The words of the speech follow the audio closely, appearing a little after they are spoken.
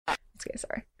Okay,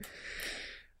 sorry.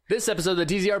 This episode of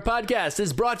the TZR podcast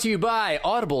is brought to you by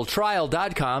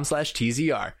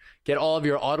audibletrial.com/TZR. Get all of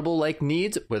your Audible-like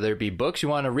needs, whether it be books you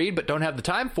want to read but don't have the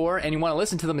time for, and you want to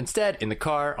listen to them instead in the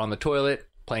car, on the toilet,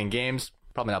 playing games.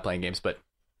 Probably not playing games, but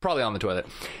probably on the toilet.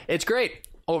 It's great.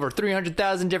 Over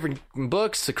 300,000 different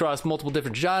books across multiple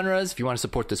different genres. If you want to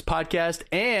support this podcast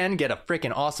and get a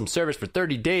freaking awesome service for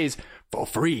 30 days for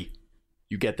free,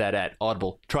 you get that at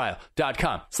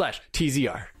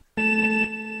audibletrial.com/TZR.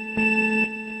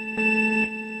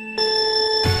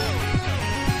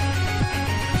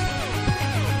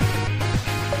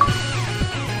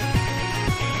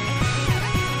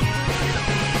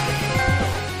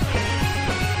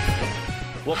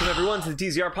 Welcome, everyone, to the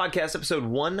TZR Podcast, episode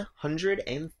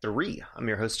 103. I'm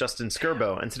your host, Justin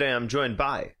Skirbo, and today I'm joined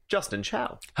by Justin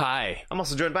Chow. Hi. I'm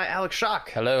also joined by Alex Schock.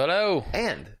 Hello, hello.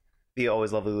 And the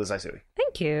always lovely Liz Isui.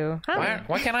 Thank you. Hi.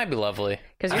 Why can't I be lovely?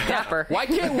 Because you're dapper. Why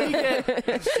can't we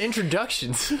get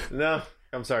introductions? No,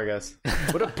 I'm sorry, guys.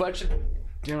 What a bunch of...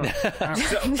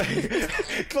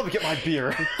 Come get my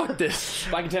beer. Fuck this.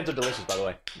 My contents are delicious, by the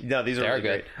way. No, these are really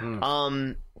good.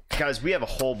 Great. Guys, we have a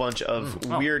whole bunch of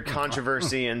weird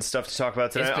controversy and stuff to talk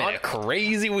about today. It's been a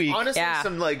crazy week. Honestly, Yeah.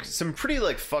 some pretty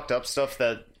fucked up stuff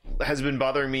that has been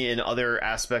bothering me in other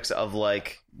aspects of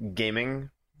gaming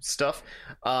stuff,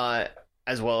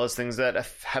 as well as things that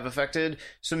have affected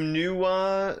some new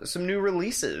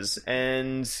releases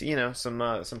and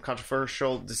some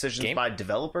controversial decisions by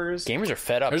developers. Gamers are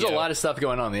fed up. There's a lot of stuff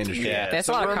going on in the industry. Yeah. There's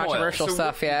a lot of controversial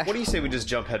stuff, yeah. What do you say we just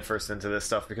jump headfirst into this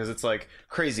stuff, because it's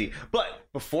crazy? But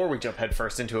before we jump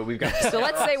headfirst into it, we've got So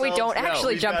let's say we don't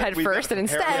actually jump head first and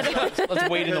instead... Let's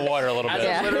wade in the water a little bit.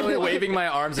 Yeah. I'm literally waving my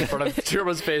arms in front of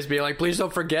Turbo's face, being like, please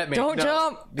don't forget me. Don't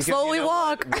jump! Because Slowly you know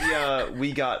walk! what?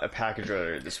 We got a package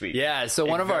earlier this week. Yeah, so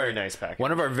one of very nice package.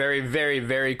 One of our very, very,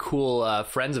 very cool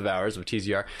friends of ours with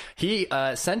TZR, he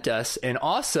sent us an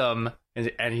awesome,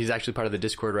 and he's actually part of the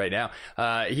Discord right now.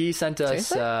 He sent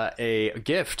us a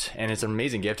gift, and it's an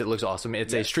amazing gift. It looks awesome.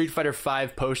 It's a Street Fighter V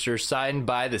poster signed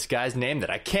by this guy's name that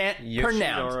I can't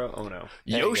pronounce. Yoshinori Ono.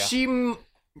 Yoshinori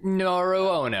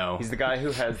Ono. He's the guy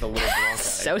who has the little Blanca.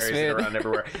 So He carries it smooth. around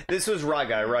everywhere. This was Ry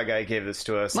Guy. Ry Guy gave this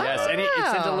to us. Yes, and it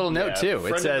sent a little note too.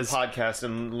 Friend It says, of the podcast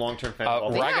and long-term fan of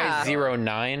all Yeah.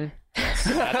 Ragai09.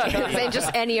 Ain't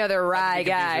just any other rye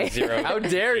guy. Zero. how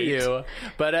dare you?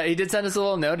 But he did send us a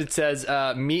little note. It says,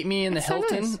 meet me in the so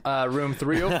Hilton, room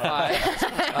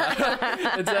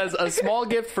 305. It says, a small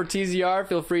gift for TZR.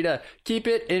 Feel free to keep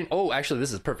it in. Oh, actually, this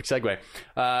is a perfect segue.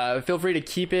 Feel free to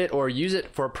keep it or use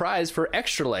it for a prize for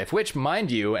Extra Life, which, mind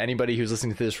you, anybody who's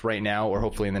listening to this right now or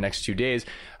hopefully in the next 2 days,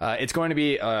 it's going to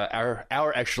be our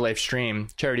Extra Life stream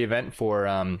charity event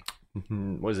for...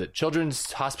 what is it?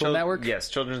 Children's Hospital Network? Yes,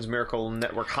 Children's Miracle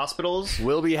Network Hospitals.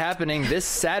 Will be happening this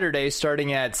Saturday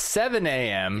starting at 7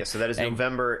 a.m. Yes, so that is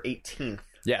November 18th.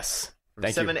 Yes. From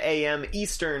Thank 7 you. a.m.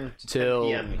 Eastern to Till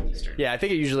 10 p.m. Eastern. Yeah, I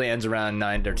think it usually ends around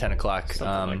 9 or 10 o'clock.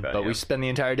 Something like that, but yeah. we spend the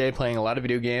entire day playing a lot of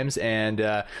video games. And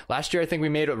last year, I think we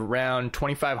made around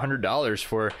 $2,500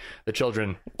 for the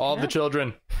children. All of the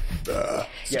children.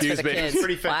 Excuse the me. kids. It's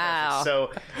pretty fantastic.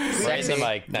 Wow. So, Right in the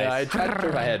mic. Nice. I tried to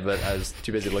turn my head, but I was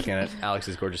too busy looking at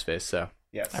Alex's gorgeous face. So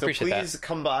yeah, so appreciate please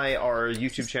come by our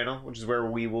YouTube channel, which is where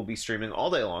we will be streaming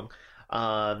all day long.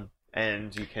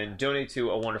 And you can donate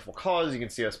to a wonderful cause. You can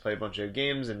see us play a bunch of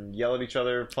games and yell at each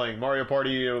other, playing Mario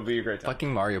Party. It'll be a great time.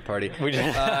 fucking Mario Party. We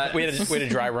had a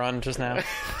dry run just now.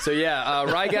 So yeah,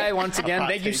 Ry Guy, once again,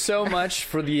 thank you so much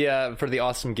for the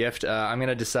awesome gift. I'm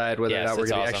gonna decide whether or Yes, not we're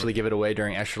it's gonna awesome. actually give it away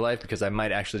during Extra Life, because I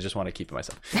might actually just want to keep it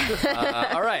myself.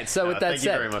 All right, so with that Thank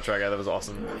said, you very much, Ry Guy. That was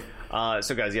awesome.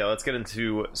 So guys, yeah, let's get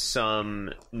into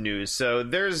some news. So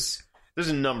there's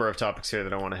a number of topics here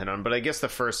that I want to hit on, but I guess the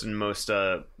first and most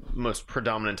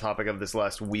predominant topic of this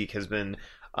last week has been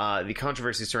the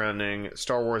controversy surrounding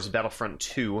Star Wars Battlefront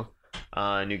 2,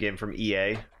 a new game from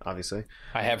EA, obviously.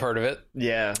 I have heard of it.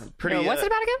 Yeah, pretty. No, what's it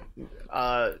about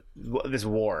again? This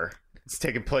war. It's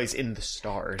taking place in the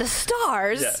stars. The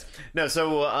stars? Yeah. No,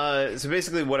 so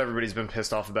basically what everybody's been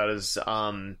pissed off about is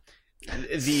So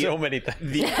many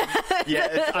things.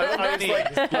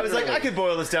 I was like, I could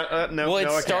boil this down. No, Well, it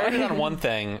no, I started can't. on one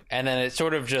thing, and then it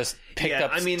sort of just picked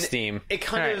up steam. It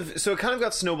kind of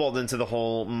got snowballed into the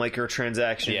whole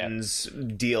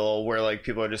microtransactions deal, where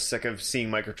people are just sick of seeing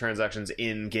microtransactions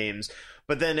in games.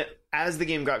 But then, as the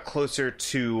game got closer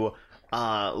to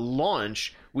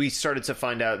launch, we started to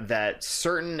find out that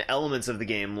certain elements of the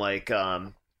game, like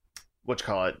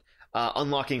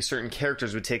unlocking certain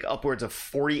characters, would take upwards of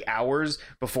 40 hours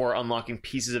before unlocking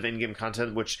pieces of in-game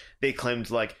content, which they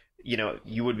claimed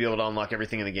you would be able to unlock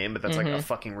everything in the game, but that's like a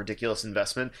fucking ridiculous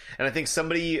investment. And I think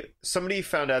somebody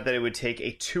found out that it would take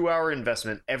a 2-hour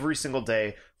investment every single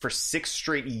day for 6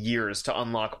 straight years to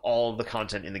unlock all the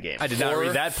content in the game. I did not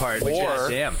read that part.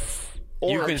 Damn.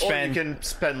 Or you can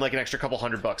spend like an extra couple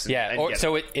 $100.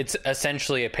 So it's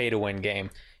essentially a pay-to-win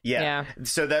game. Yeah.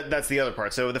 So that's the other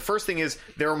part. So the first thing is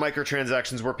there are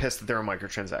microtransactions. We're pissed that there are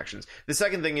microtransactions. The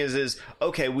second thing is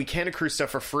okay, we can accrue stuff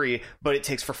for free, but it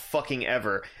takes for fucking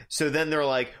ever. So then they're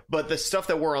like, but the stuff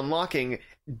that we're unlocking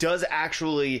does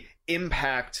actually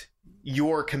impact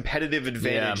your competitive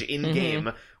advantage in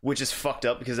game, which is fucked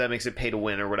up because that makes it pay to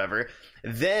win or whatever.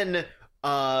 Then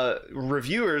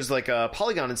reviewers like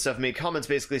Polygon and stuff made comments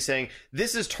basically saying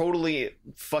this is totally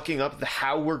fucking up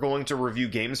how we're going to review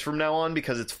games from now on,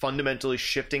 because it's fundamentally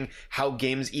shifting how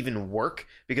games even work,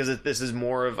 because this is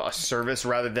more of a service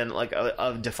rather than like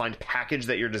a defined package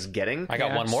that you're just getting. I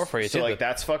got one more for you too. So like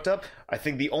that's fucked up. I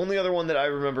think the only other one that I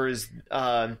remember is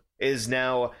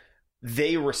now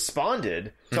they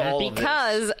responded to all of this.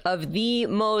 Because of the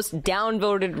most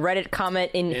downvoted Reddit comment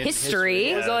in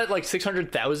history. Was that like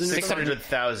 600,000?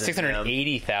 600,000.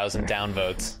 680,000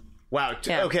 downvotes. Wow.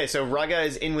 Okay, so Raga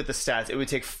is in with the stats. It would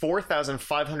take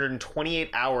 4,528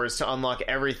 hours to unlock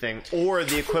everything, or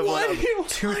the equivalent of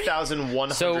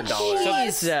 $2,100.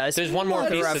 Jesus. There's one more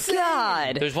piece.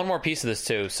 God. There's one more piece of this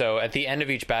too. So at the end of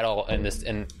each battle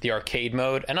in the arcade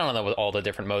mode, and I don't know what all the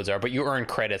different modes are, but you earn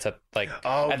credits at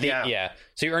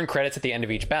So you earn credits at the end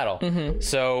of each battle.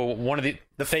 So one of the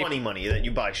funny money that you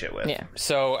buy shit with. Yeah.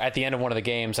 So at the end of one of the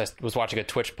games, I was watching a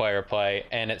Twitch player play,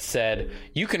 and it said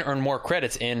you can earn more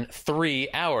credits in 3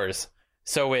 hours.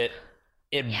 So it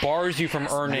bars you from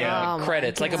earning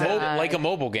credits like a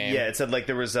mobile game. Yeah, it said like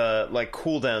there was like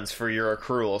cooldowns for your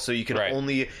accrual, so you can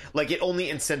only it only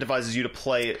incentivizes you to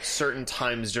play certain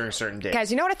times during certain days. Guys,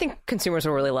 you know what I think consumers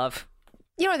will really love?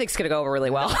 You know what I think's going to go over really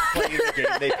well? Playing the game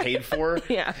they paid for.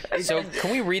 Yeah. So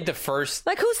can we read the first?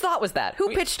 Like, whose thought was that? Who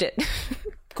pitched it?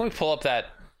 Can we pull up that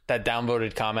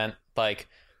downvoted comment? Like,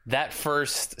 that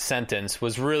first sentence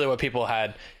was really what people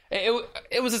had.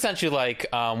 It was essentially like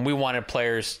we wanted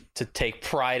players to take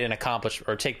pride in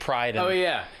take pride in. Oh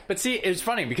yeah, but see, it's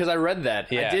funny because I read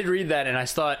that. Yeah. I did read that, and I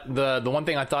thought the one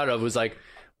thing I thought of was like,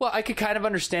 well, I could kind of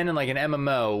understand in like an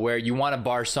MMO where you want to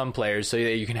bar some players so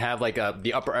that you can have like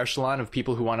the upper echelon of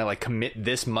people who want to like commit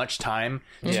this much time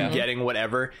to getting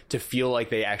whatever to feel like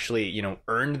they actually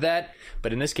earned that.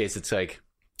 But in this case, it's like,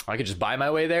 I could just buy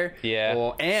my way there. Yeah.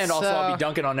 Well, and also I'll be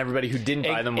dunking on everybody who didn't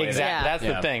buy them way there. Exactly. That's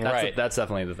the thing, right? That's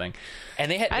definitely the thing.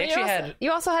 And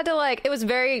you also had to like, it was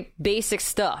very basic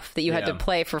stuff that you had to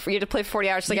play for. You had to play 40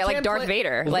 hours to get like Darth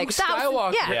Vader, Luke like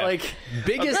Skywalker, like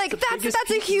biggest. Like that's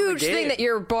a huge thing that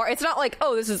you're It's not like,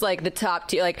 oh, this is like the top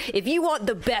tier. Like if you want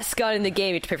the best gun in the game,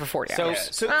 you have to pay for 40 hours.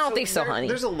 So I don't think so, honey.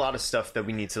 There's a lot of stuff that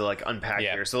we need to like unpack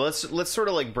here. So let's sort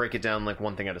of like break it down like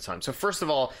one thing at a time. So first of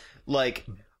all, like,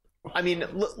 I mean,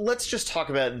 let's just talk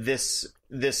about this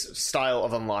style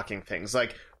of unlocking things,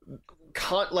 like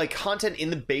content in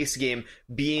the base game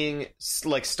being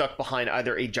like stuck behind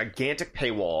either a gigantic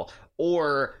paywall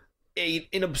or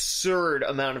an absurd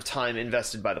amount of time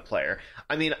invested by the player.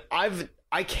 I mean,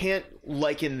 I can't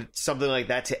liken something like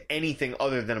that to anything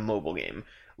other than a mobile game.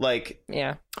 Like,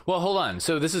 yeah. Well, hold on.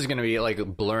 So this is going to be like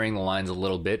blurring the lines a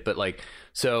little bit, but like,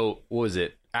 so what was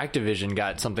it? Activision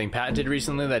got something patented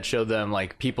recently that showed them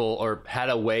like people or had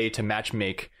a way to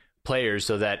matchmake players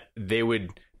so that they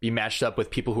would be matched up with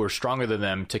people who are stronger than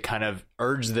them to kind of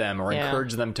urge them or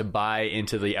encourage them to buy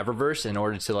into the Eververse in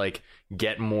order to like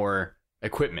get more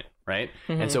equipment, right?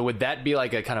 And so would that be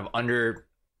like a kind of under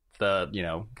the,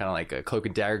 kind of like a cloak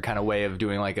and dagger kind of way of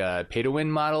doing like a pay to win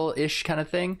model ish kind of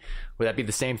thing? Would that be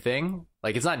the same thing?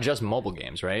 Like, it's not just mobile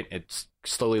games, right? It's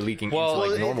slowly leaking into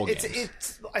like normal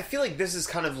games. I feel like this is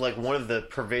kind of like one of the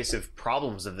pervasive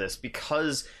problems of this,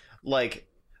 because like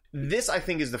this, I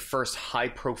think, is the first high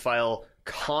profile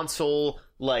console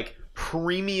like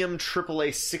premium AAA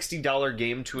 $60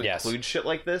 game to include shit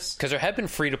like this. Because there have been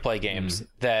free to play games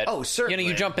that certainly.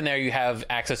 You jump in there, you have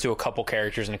access to a couple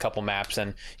characters and a couple maps,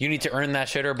 and you need to earn that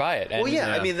shit or buy it. And,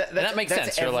 I mean that makes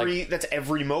sense. That's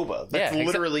every MOBA. That's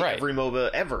literally every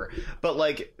MOBA ever. But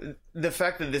like the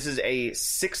fact that this is a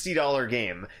 $60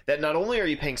 game that not only are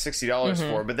you paying $60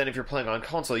 for, but then if you're playing on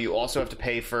console, you also have to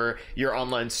pay for your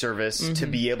online service to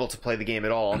be able to play the game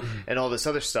at all, and all this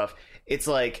other stuff. It's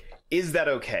like, is that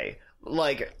okay?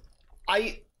 Like,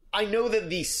 I know that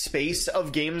the space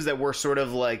of games that we're sort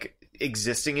of like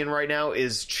existing in right now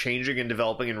is changing and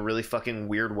developing in really fucking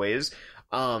weird ways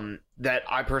that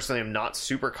I personally am not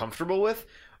super comfortable with.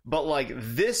 But like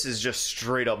this is just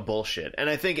straight up bullshit, and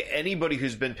I think anybody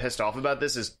who's been pissed off about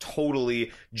this is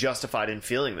totally justified in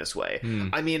feeling this way.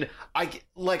 I mean, I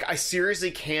seriously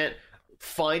can't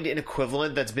find an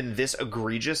equivalent that's been this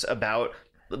egregious about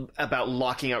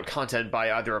locking out content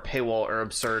by either a paywall or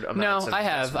absurd amounts. No, I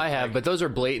have, but those are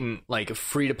blatant like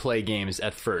free to play games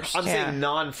at first. I'm saying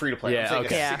non free to play. Yeah, I'm saying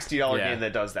okay. a $60 game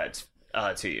that does that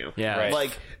to you. Yeah, right.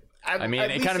 Like. I mean,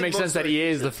 it kind of makes sense that EA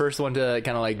is the first one to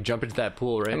kind of like jump into that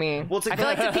pool, right? I mean, well, I feel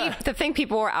like the thing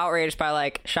people were outraged by,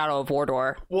 like Shadow of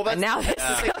Mordor. Well, that's, and now this is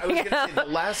I was coming going to out. say the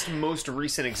last most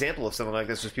recent example of something like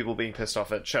this was people being pissed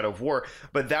off at Shadow of War,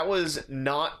 but that was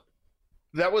not.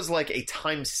 That was like a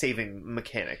time-saving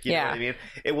mechanic. You know what I mean?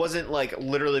 It wasn't like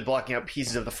literally blocking out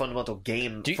pieces of the fundamental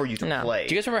game for you to play.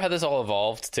 Do you guys remember how this all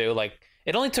evolved too? Like,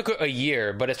 it only took a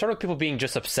year, but it started with people being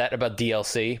just upset about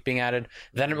DLC being added.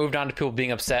 Then it moved on to people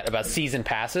being upset about season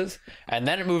passes, and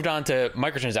then it moved on to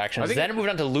microtransactions. Then it moved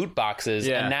on to loot boxes,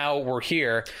 and now we're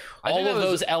here. All of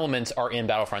those elements are in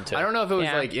Battlefront 2. I don't know if it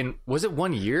was was it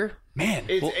 1 year? Man,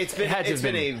 it's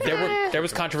been a there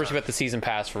was controversy about the season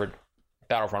pass for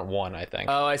Battlefront 1, I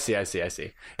think. Oh, I see.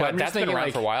 But that's been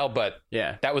around for a while, but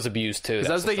yeah, that was abused too.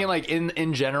 I was thinking like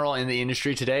in general in the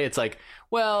industry today, it's like,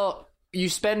 well, you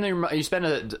spend a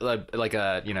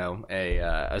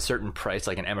certain price,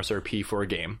 like an MSRP for a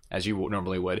game, as you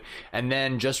normally would, and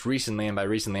then just recently, and by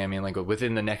recently I mean like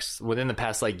within the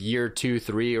past like year, 2,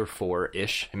 3, or 4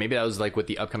 ish, and maybe that was like with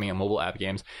the upcoming mobile app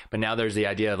games, but now there's the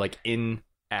idea of like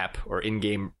in-app or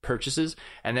in-game purchases,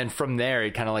 and then from there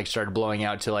it kind of like started blowing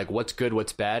out to like what's good,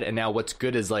 what's bad, and now what's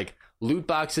good is like loot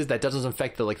boxes that doesn't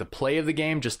affect the play of the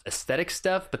game, just aesthetic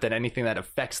stuff, but then anything that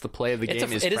affects the play of the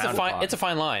game is frowned upon. It's a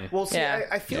fine line. Well, see,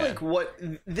 I feel like what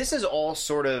this is all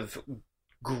sort of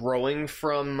growing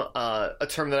from a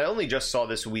term that I only just saw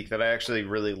this week that I actually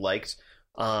really liked,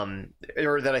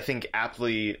 or that I think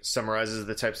aptly summarizes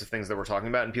the types of things that we're talking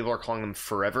about, and people are calling them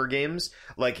forever games,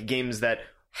 like games that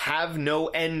have no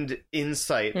end in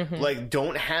sight, like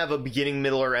don't have a beginning,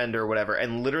 middle, or end or whatever,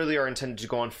 and literally are intended to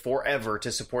go on forever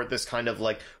to support this kind of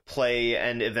like play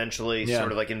and eventually sort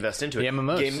of like invest into it.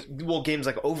 MMOs. Games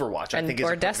like Overwatch, I think, is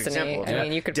or a perfect Destiny. example. I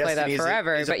mean, you could play that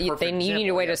forever, but you need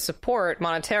a way to support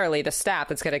monetarily the staff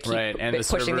that's going to keep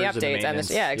pushing the updates and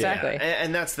exactly.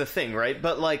 And that's the thing, right?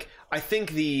 But like, I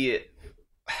think one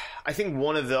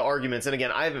of the arguments, and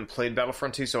again, I haven't played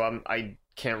Battlefront 2, so I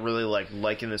can't really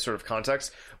like in this sort of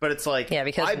context, but it's like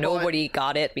because nobody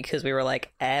got it because we were like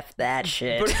F that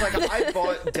shit. But it's like I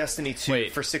bought Destiny 2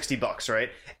 for $60, right?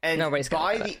 And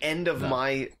by the end of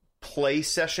my play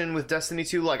session with Destiny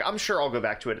 2, like I'm sure I'll go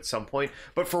back to it at some point,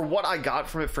 but for what I got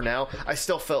from it for now, I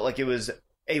still felt like it was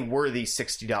a worthy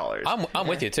 $60. I'm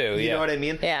with you too. You know what I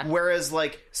mean? Yeah. Whereas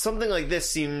like something like this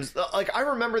seems like, I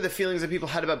remember the feelings that people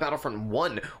had about Battlefront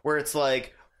 1, where it's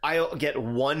like, I'll get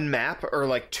one map or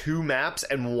like 2 maps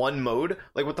and 1 mode.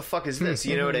 Like, what the fuck is this?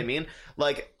 You know what I mean?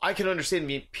 Like, I can understand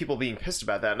people being pissed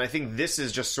about that. And I think this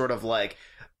is just sort of like,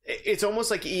 it's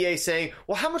almost like EA saying,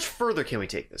 well, how much further can we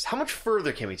take this? How much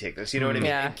further can we take this? You know what I mean?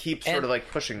 Yeah. And keep sort of like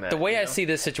pushing that. The way I see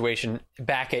this situation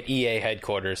back at EA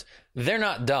headquarters, they're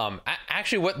not dumb.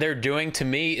 Actually, what they're doing to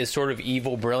me is sort of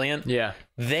evil brilliant. Yeah.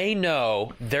 They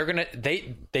know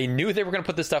they knew they were gonna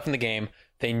put this stuff in the game.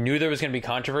 They knew there was gonna be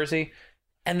controversy.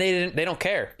 And they don't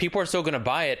care. People are still going to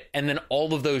buy it, and then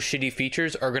all of those shitty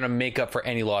features are going to make up for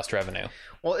any lost revenue.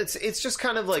 Well, it's just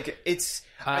kind of like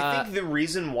I think the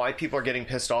reason why people are getting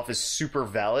pissed off is super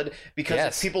valid, because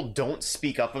if people don't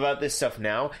speak up about this stuff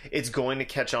now, it's going to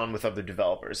catch on with other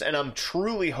developers, and I'm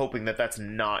truly hoping that that's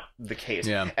not the case.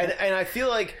 Yeah. And I feel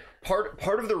like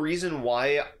part of the reason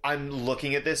why I'm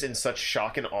looking at this in such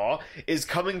shock and awe is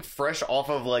coming fresh off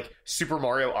of like Super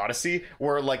Mario Odyssey,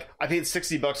 where like I paid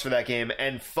 $60 for that game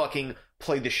and fucking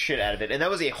played the shit out of it, and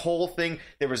that was a whole thing.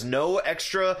 There was no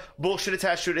extra bullshit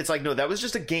attached to it. It's like, no, that was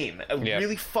just a game,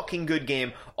 really fucking good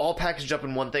game, all packaged up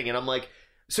in one thing. And I'm like,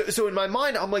 so in my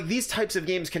mind, I'm like, these types of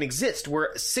games can exist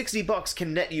where $60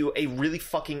 can net you a really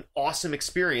fucking awesome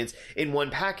experience in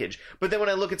one package. But then when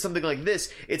I look at something like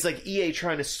this, it's like EA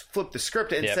trying to flip the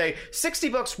script and say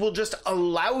 $60 will just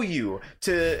allow you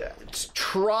to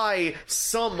try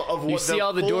some of what you see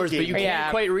all the doors, but you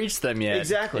can't quite reach them yet.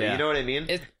 Exactly. You know what I mean?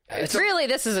 It's really,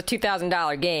 this is a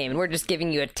 $2,000 game, and we're just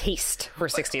giving you a taste for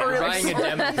 $60. Buying a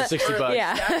demo for $60.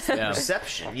 That's the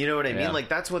perception. You know what I mean? Like,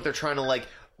 that's what they're trying to like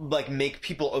make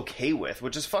people okay with,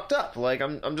 which is fucked up. Like,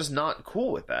 I'm just not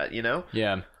cool with that, you know?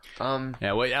 Yeah.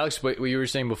 What Alex, what you were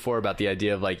saying before about the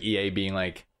idea of like EA being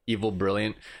like evil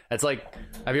brilliant, that's like,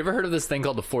 have you ever heard of this thing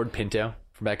called the Ford Pinto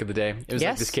from back in the day? It was like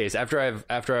Yes. this case after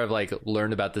I've like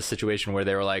learned about this situation where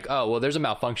they were like, oh well, there's a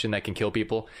malfunction that can kill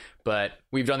people, but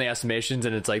we've done the estimations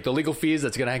and it's like the legal fees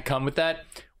that's gonna come with that.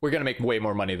 We're gonna make way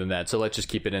more money than that, so let's just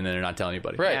keep it in there and not tell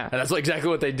anybody. Right. Yeah. And that's like exactly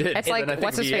what they did. It's And like, then I think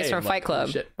what's his EA, face from I'm Fight Club?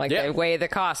 oh, shit. Like, Yeah. they weigh the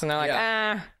cost, and they're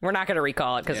like, we're not going to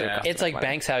recall it because Yeah. It's like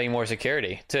banks having more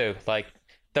security too. Like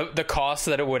the cost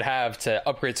that it would have to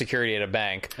upgrade security at a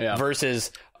bank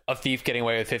versus a thief getting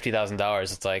away with $50,000.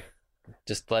 It's like,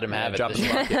 just let him have it. Drop his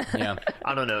pocket. Yeah.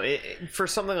 I don't know. For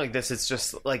something like this, it's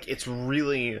just like it's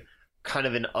really kind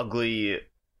of an ugly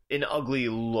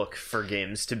look for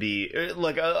games to be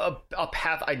like a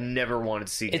path I never wanted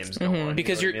to see games go on.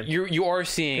 Because you know what I mean? you are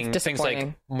seeing things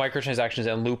like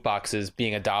microtransactions and loot boxes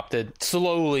being adopted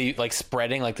slowly, like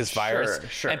spreading like this virus,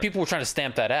 Sure. and people were trying to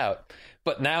stamp that out.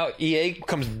 But now EA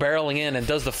comes barreling in and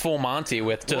does the full Monty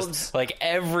with just like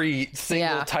every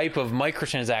single type of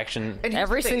microtransaction. And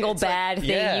every single bad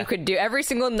thing you could do, every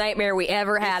single nightmare we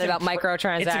ever had about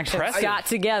microtransactions got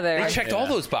together. They checked all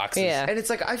those boxes. Yeah. And it's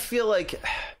like I feel like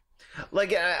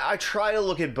I try to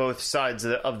look at both sides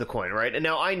of the coin, right? And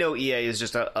now I know EA is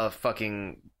just a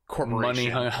fucking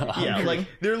corporation. Money, like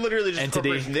they're literally just entity. a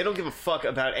corporation. They don't give a fuck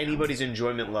about anybody's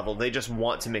enjoyment level. They just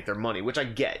want to make their money, which I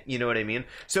get. You know what I mean?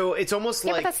 So it's almost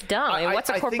Yeah, like but that's dumb. I mean, what's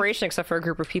a corporation think, except for a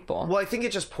group of people? well, I think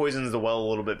it just poisons the well a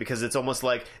little bit because it's almost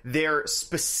like they're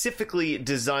specifically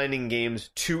designing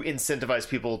games to incentivize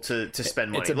people to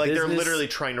spend money. It's a Like they're business- literally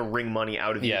trying to wring money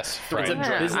out of you. Yes, through right. a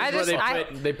drug. This is I where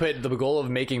just- they put the goal of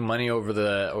making money over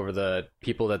the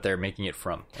people that they're making it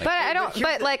from. Like, But I don't.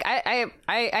 But like,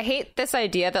 I hate this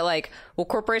idea that like, well,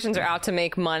 corporations are out to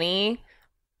make money,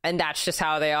 and that's just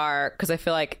how they are. Because I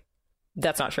feel like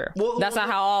that's not true. That's not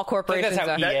how all corporations that's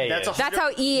how are. EA That's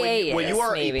how EA is. When you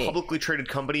are maybe. a publicly traded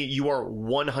company, you are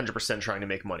 100% trying to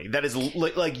make money. That is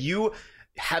like you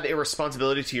have a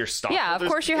responsibility to your stockholders. Yeah, of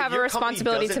course you If have a your company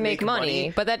responsibility doesn't to make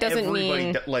money, but that doesn't everybody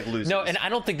mean- like loses. No, and I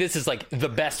don't think this is like the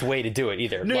best way to do it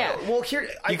either. No, Yeah. well here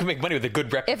You can make money with a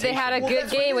good reputation. If they had a Well, good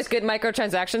that's what it game is. with good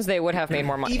microtransactions, they would have made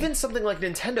more money. even something like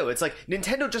Nintendo, it's like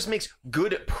Nintendo just makes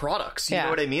good products. You know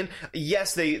what I mean?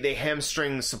 Yes, they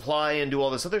hamstring supply and do all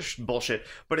this other bullshit,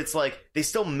 but it's like they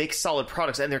still make solid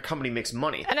products and their company makes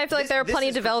money. And I feel like there are plenty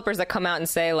of developers that come out and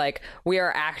say like, we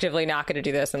are actively not going to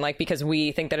do this, and like because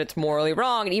we think that it's morally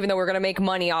wrong, and even though we're going to make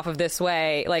money off of this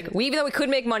way, like even though we could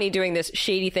make money doing this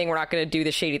shady thing, we're not going to do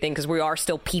the shady thing because we are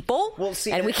still people. Well,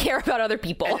 see, and we care about other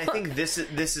people. And I think this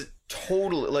is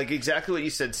totally like exactly what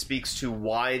you said speaks to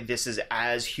why this is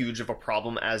as huge of a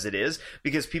problem as it is,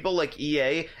 because people like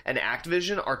EA and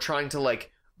Activision are trying to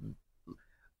like,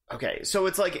 okay, so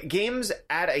it's like games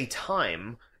at a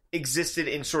time existed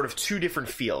in sort of two different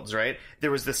fields, right? There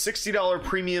was the $60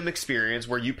 premium experience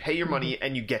where you pay your money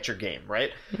and you get your game,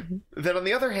 right? Then on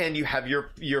the other hand, you have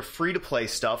your free-to-play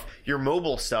stuff, your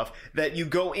mobile stuff, that you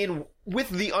go in with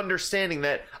the understanding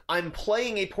that I'm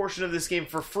playing a portion of this game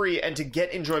for free, and to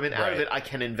get enjoyment out of it, I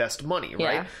can invest money,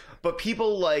 right? Yeah. But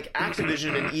people like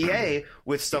Activision and EA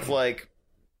with stuff like,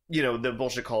 you know, the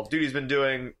bullshit Call of Duty's been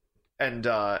doing and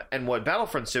what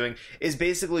Battlefront's doing is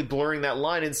basically blurring that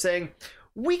line and saying,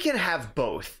 we can have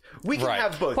both. We can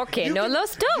have both. ¿Por qué You no can-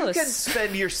 los You dos? can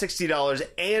spend your $60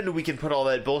 and we can put all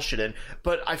that bullshit in.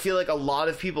 But I feel like a lot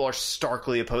of people are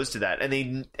starkly opposed to that, and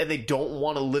they don't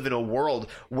want to live in a world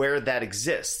where that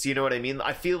exists. You know what I mean?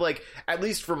 I feel like, at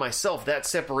least for myself, that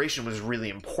separation was really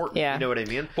important. Yeah. You know what I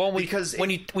mean? Well, because when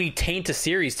you taint a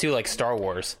series too, like Star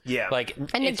Wars, like And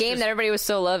the it's game just- that everybody was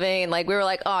so loving, and like we were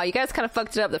like, oh, you guys kind of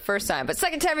fucked it up the first time, but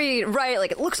second time you get it right,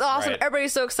 like it looks awesome, Right.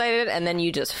 everybody's so excited, and then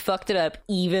you just fucked it up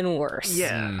even worse.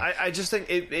 yeah, I just think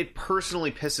it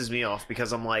personally pisses me off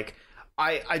because I'm like,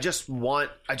 I just want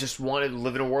to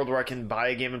live in a world where I can buy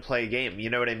a game and play a game. You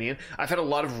know what I mean? I've had a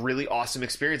lot of really awesome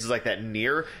experiences like that.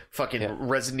 Nier, fucking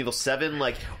Resident Evil 7,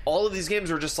 like all of these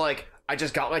games were just like, I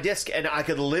just got my disc and I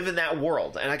could live in that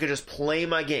world and I could just play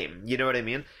my game. You know what I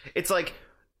mean? It's like,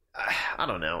 I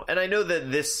don't know. And I know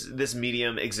that this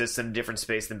medium exists in a different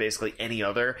space than basically any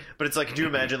other, but it's like, could you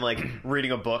imagine like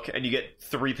reading a book and you get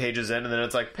 3 pages in and then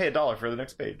it's like, pay $1 for the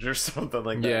next page or something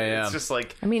like that. Yeah. It's just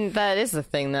like, I mean, that is the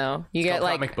thing, though. You get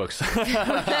like comic books.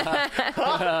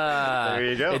 there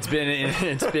you go. It's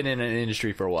been in an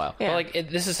industry for a while. Yeah. But like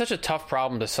this is such a tough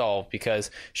problem to solve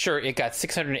because sure, it got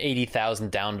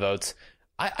 680,000 downvotes.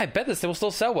 I bet this will still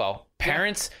sell well.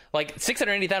 Parents, like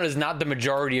 680,000 is not the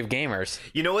majority of gamers.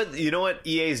 You know what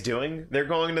EA is doing? They're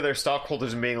going to their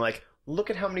stockholders and being like, look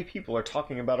at how many people are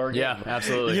talking about our game. Yeah,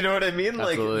 absolutely. You know what I mean?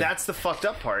 Absolutely. Like, that's the fucked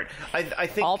up part. I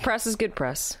think... all press is good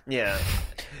press. Yeah.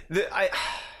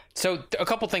 So a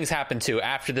couple things happened too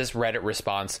after this Reddit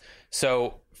response.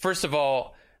 So first of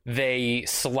all, they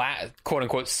quote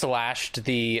unquote slashed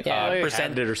the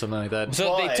percent or something like that.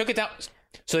 So they took it down.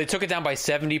 So they took it down by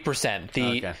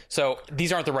 70%. So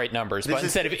these aren't the right numbers, but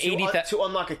instead of 80,000 to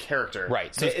unlock a character,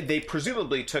 right? So they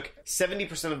presumably took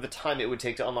 70% of the time it would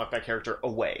take to unlock that character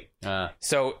away.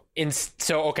 So now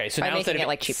instead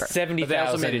of cheaper, 70,000, they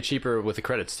also made it cheaper with the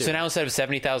credits too. So now instead of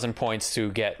 70,000 points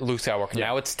to get Luke Skywalker,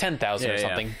 now it's 10,000 or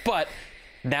something. Yeah. But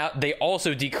now they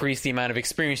also decrease the amount of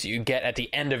experience that you get at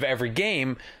the end of every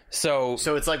game. So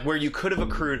it's like where you could have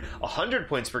accrued 100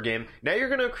 points per game, now you're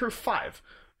going to accrue 5.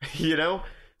 You know,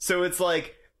 so it's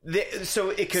like they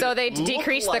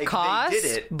decreased like the cost,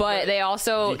 but they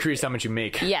also decrease how much you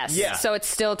make. Yes, yeah. So it's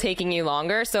still taking you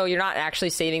longer. So you're not actually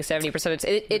saving 70%.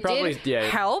 It probably did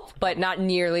help, but not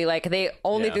nearly. Like the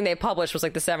only thing they published was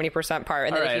like the 70% part,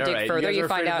 and then if you dig further, you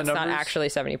find out it's not actually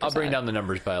 70%. I'll bring down the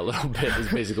numbers by a little bit. Is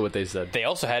basically what they said. They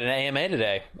also had an AMA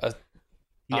today. On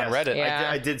Reddit. Yeah.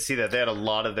 I did see that. They had a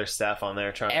lot of their staff on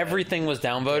there trying. Everything was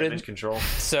downvoted. Damage control.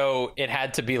 So it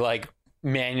had to be like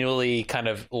manually kind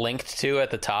of linked to at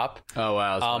the top. Oh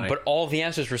wow! But all the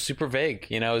answers were super vague.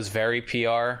 You know, it was very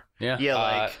PR. Yeah,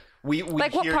 like we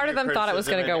like what part of them thought it was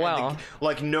going to go well?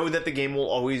 Like know that the game will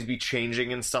always be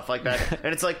changing and stuff like that.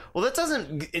 And it's like, well, that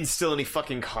doesn't instill any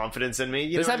fucking confidence in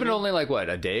me. This happened only like what,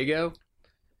 a day ago?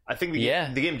 I think the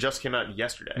game just came out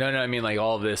yesterday. No, I mean like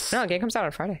all of this. No, the game comes out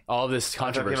on Friday. All of this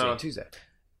controversy came out on Tuesday.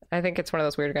 I think it's one of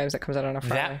those weird games that comes out on a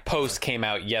Friday. That post came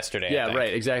out yesterday. Yeah,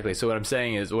 right, exactly. So what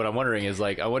I'm wondering is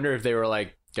like, I wonder if they were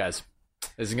like, guys,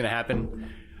 this is going to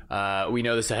happen. We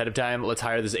know this ahead of time. Let's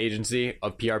hire this agency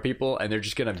of PR people, and they're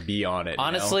just going to be on it.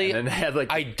 Honestly, you know? And then they had, like,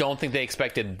 I don't think they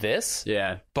expected this.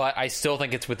 Yeah. But I still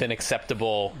think it's within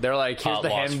acceptable. They're like, here's the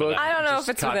handbook. I don't know if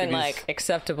it's within like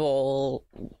acceptable.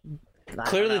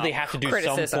 Clearly, they have to do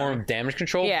some form of damage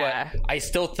control, but I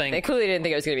still think... They clearly didn't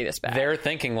think it was going to be this bad. They're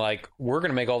thinking, like, we're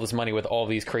going to make all this money with all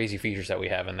these crazy features that we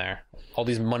have in there. All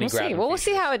these money-grabbing We'll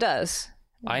see how it does.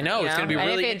 I know. It's going to be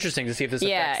really interesting to see if this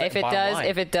affects the bottom line.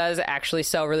 If it does actually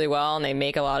sell really well and they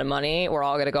make a lot of money, we're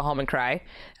all going to go home and cry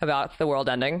about the world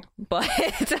ending. But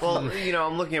well, you know,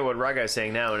 I'm looking at what Raga is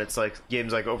saying now, and it's like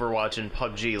games like Overwatch and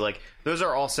PUBG, like those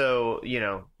are also, you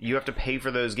know, you have to pay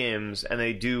for those games, and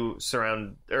they do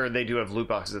have loot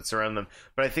boxes that surround them.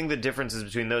 But I think the differences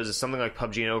between those is something like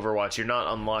PUBG and Overwatch, you're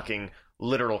not unlocking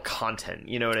literal content,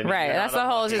 you know what I mean? Right, that's the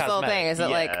whole thing. Is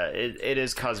that like it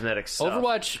is cosmetic stuff.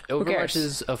 Overwatch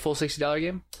is a full $60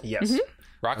 game. Yes. Mm-hmm.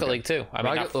 Rocket League too. I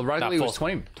mean, Rocket League was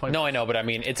 20. No, I know, but I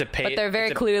mean, it's a pay. But they're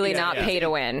very clearly not pay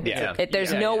to win. Yeah.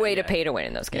 There's no way to pay to win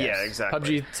in those games. Yeah,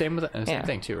 exactly. PUBG, same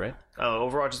thing too, right?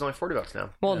 Overwatch is only $40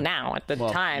 now. Well, now at the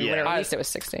time when it released, it was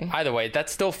 60. Either way, that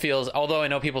still feels. Although I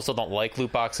know people still don't like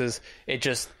loot boxes,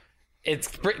 this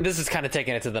is kind of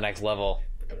taking it to the next level.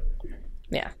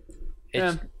 Yeah.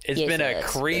 It's been a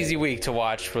crazy week to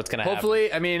watch what's going to happen.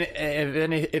 Hopefully, I mean,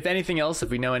 if anything else, if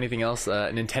we know anything else,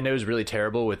 Nintendo is really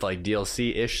terrible with like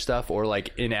DLC-ish stuff or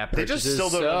like in-app purchases. They just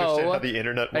still don't understand how the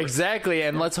internet works. Exactly,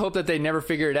 and let's hope that they never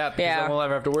figure it out because then we'll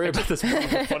never have to worry about this problem.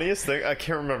 The funniest thing, I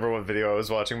can't remember what video I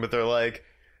was watching, but they're like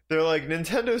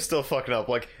Nintendo's still fucking up.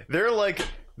 Like they're like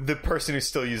the person who's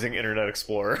still using Internet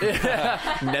Explorer.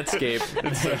 Netscape.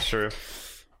 It's so true.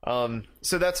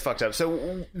 So that's fucked up.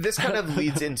 So this kind of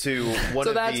leads into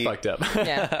fucked up.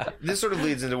 Yeah. This sort of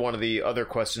leads into one of the other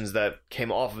questions that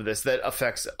came off of this that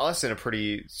affects us in a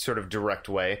pretty sort of direct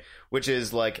way, which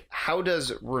is like, how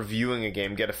does reviewing a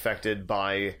game get affected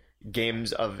by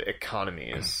games of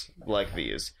economies like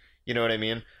these? You know what I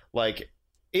mean? Like,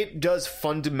 it does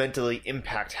fundamentally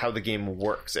impact how the game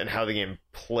works and how the game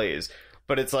plays.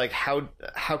 But it's like, how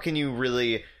can you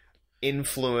really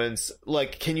influence,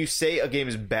 like, can you say a game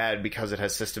is bad because it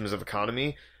has systems of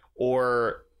economy,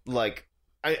 or like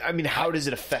I mean, how does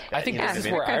it affect that? I think this is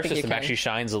where our system actually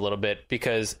shines a little bit,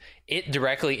 because it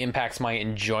directly impacts my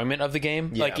enjoyment of the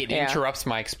game. Like, it interrupts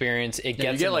my experience. It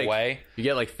gets in the way. You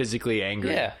get like physically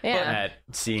angry at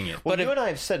seeing it. Well, you and I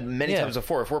have said many times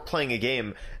before, if we're playing a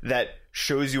game that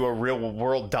shows you a real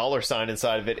world dollar sign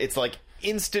inside of it, it's like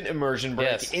instant immersion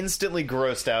break, instantly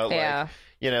grossed out. Like,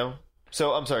 you know.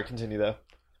 So I'm sorry. Continue though.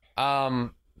 I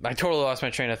totally lost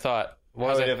my train of thought.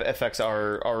 How it affects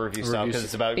our review style, because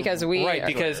it's about we don't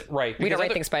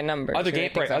rate things by numbers. Other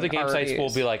game sites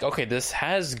will be like, okay, this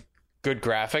has good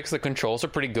graphics, the controls are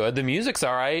pretty good, the music's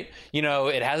all right. You know,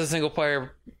 it has a single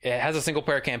player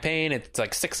campaign. It's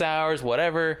like 6 hours,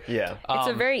 whatever. Yeah, it's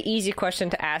a very easy question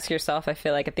to ask yourself. I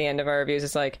feel like at the end of our reviews,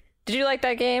 it's like, did you like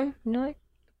that game? And you're like,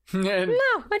 no,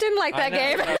 I didn't like that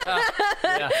game.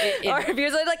 Our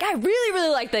reviewers are like, I really,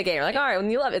 really like that game. We're like, all right, when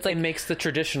you love it, it's like, it makes the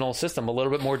traditional system a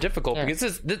little bit more difficult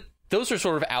because those are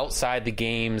sort of outside the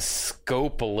game's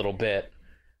scope a little bit.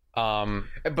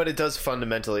 But it does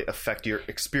fundamentally affect your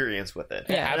experience with it.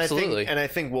 Yeah, and absolutely. I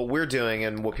think what we're doing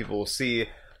and what people will see,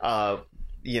 our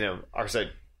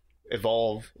site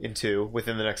evolve into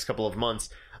within the next couple of months,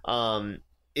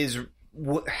 is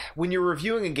when you're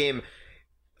reviewing a game,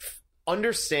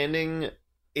 understanding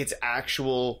its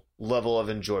actual level of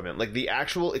enjoyment, like the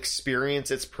actual experience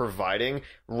it's providing,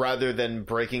 rather than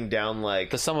breaking down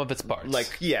like the sum of its parts. like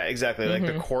exactly, like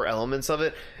the core elements of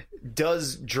it,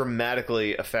 does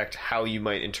dramatically affect how you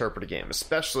might interpret a game,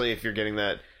 especially if you're getting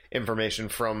that information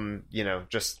from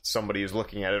just somebody who's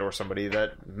looking at it or somebody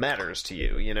that matters to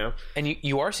you. And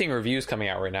you are seeing reviews coming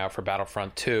out right now for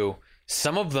Battlefront 2.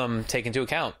 Some of them take into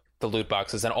account the loot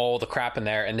boxes and all the crap in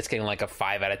there, and it's getting like a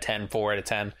 5 out of 10, 4 out of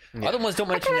 10. Other ones don't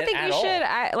mention it at all.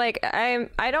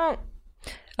 I don't.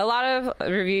 A lot of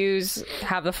reviews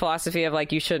have the philosophy of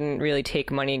like you shouldn't really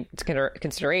take money into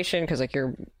consideration because like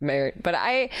you're married. But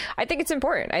I think it's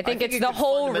important. I think it's the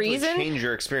whole reason. Change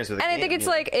your experience with a and game, I think it's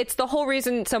like it's the whole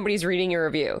reason somebody's reading your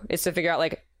review is to figure out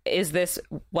like, is this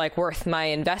like worth my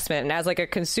investment? And as like a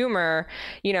consumer,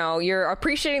 you're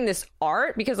appreciating this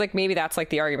art because like maybe that's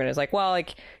like the argument is like, well,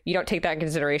 like you don't take that in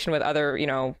consideration with other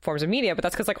forms of media, but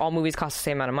that's because like all movies cost the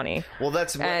same amount of money. Well,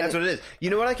 that's what it is. You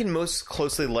know what I can most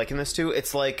closely liken this to?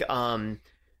 It's like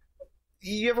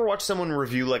you ever watch someone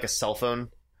review like a cell phone?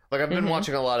 Like, I've been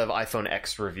watching a lot of iPhone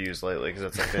X reviews lately because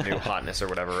it's like the new hotness or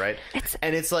whatever, right?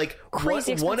 And it's like,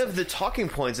 one of the talking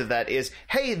points of that is,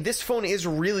 hey, this phone is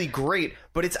really great,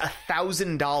 but it's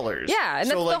 $1,000. Yeah, and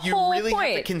so that's the you whole really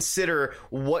point. have to consider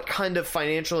what kind of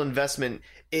financial investment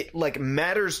it like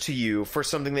matters to you for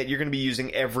something that you're going to be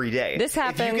using every day. This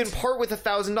happened. If you can part with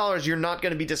 $1,000, you're not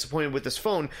going to be disappointed with this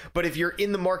phone. But if you're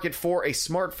in the market for a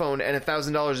smartphone and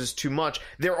 $1,000 is too much,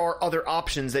 there are other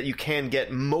options that you can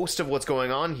get most of what's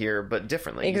going on here, but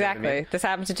differently. Exactly. You know what I mean? This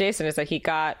happened to Jason. Is that he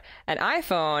got an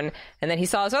iPhone and then he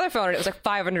saw his other phone and it was like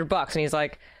 $500, and he's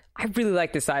like, I really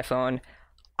like this iPhone.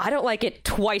 I don't like it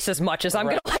twice as much as I'm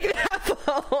going to like that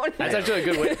phone. That's actually a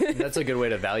good way. That's a good way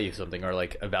to value something or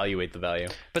like evaluate the value.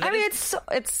 But I mean,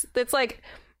 it's like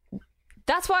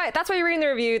that's why you're reading the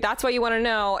review. That's why you want to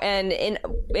know. And in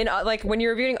like when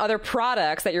you're reviewing other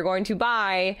products that you're going to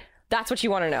buy, that's what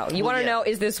you want to know. You want to know,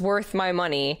 is this worth my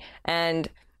money? And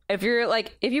if you're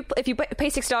like, if you pay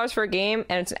 $6 for a game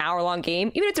and it's an hour-long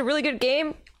game, even if it's a really good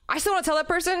game, I still want to tell that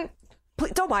person,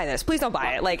 please don't buy this. Please don't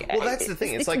buy it. Like, well, that's the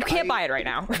thing. It's like you can't buy it right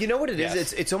now. You know what it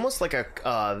is? It's almost like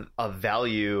a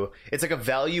value. It's like a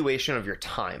valuation of your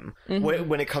time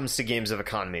when it comes to games of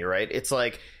economy, right? It's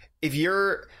like if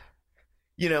you're,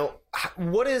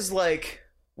 what is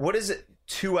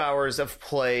 2 hours of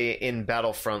play in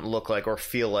Battlefront look like or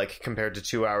feel like compared to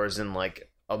 2 hours in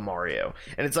like a Mario?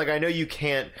 And it's like, I know you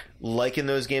can't liken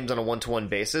those games on a one-to-one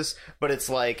basis, but it's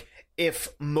like, if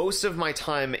most of my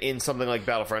time in something like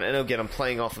Battlefront, and again, I'm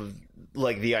playing off of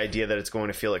like the idea that it's going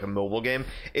to feel like a mobile game,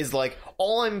 is like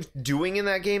all I'm doing in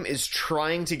that game is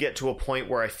trying to get to a point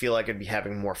where I feel like I'd be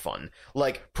having more fun,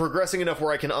 like progressing enough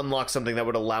where I can unlock something that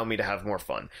would allow me to have more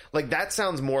fun. Like that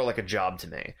sounds more like a job to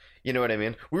me. You know what I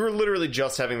mean? We were literally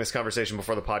just having this conversation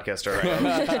before the podcast started,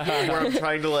 where I'm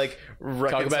trying to like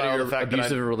reconcile Talk about your the fact abusive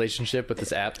that I'm, relationship with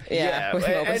this app. Yeah.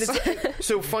 and it's,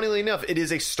 so funnily enough, it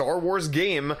is a Star Wars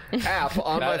game app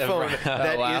on my phone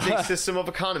that is a system of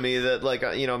economy that like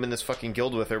I'm in this fucking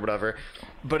guild with or whatever.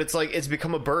 But it's like it's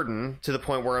become a burden to the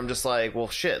point where I'm just like, well,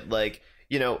 shit, like.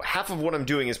 Half of what I'm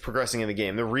doing is progressing in the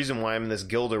game. The reason why I'm in this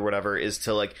guild or whatever is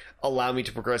to like allow me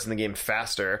to progress in the game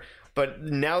faster. But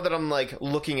now that I'm like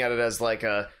looking at it as like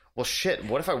well, shit,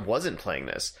 what if I wasn't playing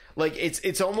this? Like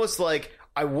it's almost like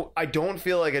I don't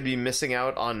feel like I'd be missing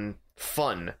out on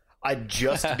fun. I'd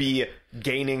just be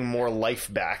gaining more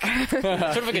life back. Sort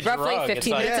of like a Roughly drug. 15 It's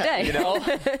minutes a day.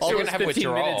 All you're those gonna have 15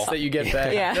 withdrawal. minutes that you get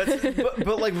back. Yeah.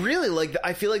 but like really, like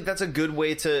I feel like that's a good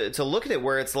way to look at it,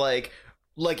 where it's like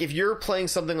if you're playing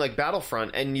something like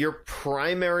Battlefront and your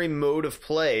primary mode of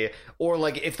play, or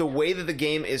like if the way that the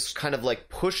game is kind of like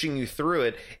pushing you through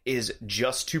it is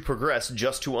just to progress,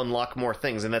 just to unlock more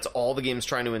things, and that's all the game's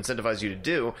trying to incentivize you to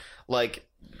do, like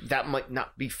that might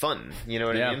not be fun. You know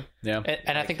what I mean? Yeah.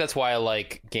 And I think that's why I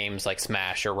like games like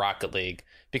Smash or Rocket League,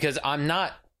 because I'm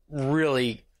not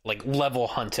really like level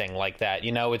hunting like that.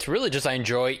 It's really just I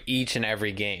enjoy each and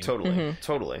every game.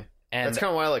 Totally. And that's kind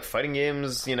of why I like fighting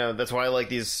games. That's why I like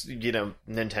these,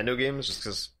 Nintendo games, just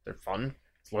because they're fun.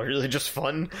 It's literally just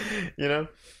fun,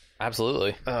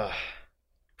 Absolutely.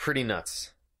 Pretty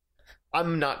nuts.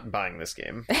 I'm not buying this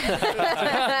game.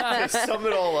 To sum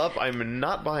it all up, I'm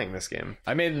not buying this game.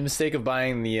 I made the mistake of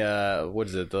buying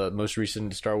the most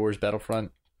recent Star Wars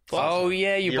Battlefront. Oh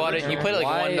yeah, you bought it. You played it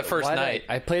like the first night.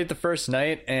 I played it the first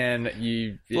night,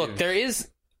 and look. There is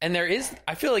And there is,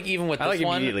 I feel like even with I this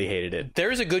one, immediately hated it.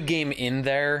 there's a good game in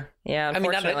there. Yeah, I mean,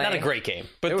 unfortunately. not a great game,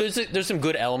 but there's some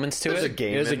good elements to There's it. a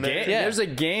game. There's a in there. game. Yeah. There's a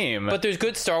game. But there's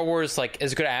good Star Wars, like,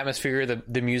 it's a good atmosphere.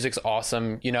 The music's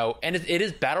awesome, you know, and it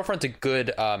is Battlefront's a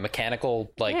good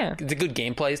mechanical, like, it's a good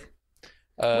gameplay.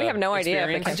 We have no idea if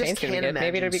the experience. I just campaign's going to can't be good.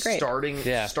 Maybe it'll imagine be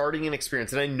great. starting an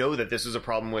experience, and I know that this was a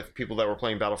problem with people that were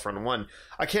playing Battlefront 1.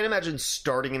 I can't imagine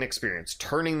starting an experience,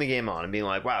 turning the game on, and being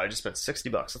like, "Wow, I just spent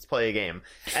 $60. Let's play a game."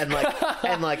 And like,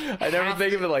 I never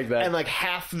think of it like that. And like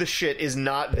half the shit is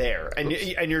not there, and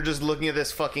you're just looking at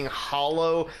this fucking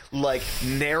hollow, like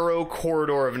narrow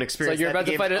corridor of an experience. Like you're that about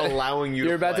to the fight game's allowing you.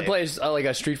 You're to about to play like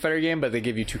a Street Fighter game, but they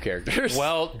give you 2 characters.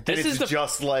 Well, And this it's is the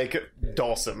just like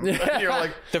Dawson. You're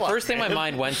like, the "Fuck, first thing my man."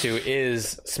 mind went to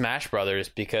is Smash Brothers,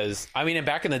 because I mean,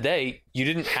 back in the day, you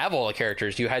didn't have all the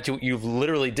characters. You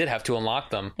literally did have to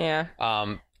unlock them. Yeah.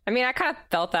 I mean, I kind of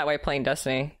felt that way playing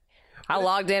Destiny. I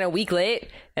logged in a week late,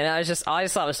 and I just thought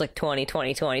it was like 20,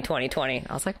 20, 20, 20, 20.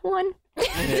 I was like, 1.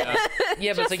 Yeah,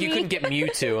 but it's like you couldn't get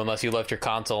Mewtwo unless you left your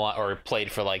console on, or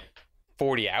played for like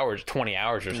 40 hours, 20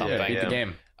 hours or something. beat the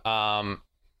game.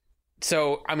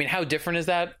 So, I mean, how different is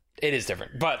that? It is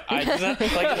different, but I like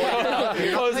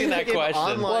posing that question.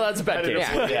 Online Well, that's a bad case.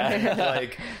 competitive,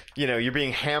 like, you know, you're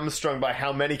being hamstrung by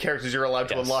how many characters you're allowed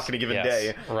to Yes, unlock in a given yes,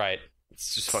 day. right?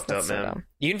 It's just fucked That's up, so man. dumb.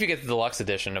 Even if you get the deluxe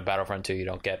edition of Battlefront 2, you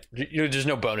don't get. There's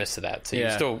no bonus to that, so you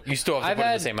Yeah. still have to I've put in the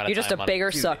had- same amount of You're just a time on bigger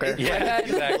it. sucker. Yeah, Look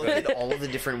exactly. at all of the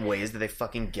different ways that they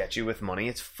fucking get you with money.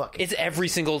 It's fucking. It's every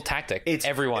single tactic. It's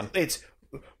everyone. It's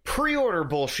pre-order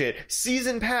bullshit,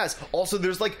 season pass. Also,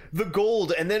 there's like the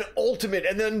gold, and then ultimate,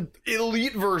 and then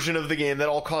elite version of the game that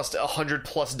all cost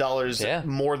 $100+ Yeah.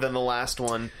 more than the last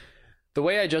one. The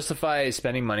way I justify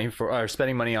spending money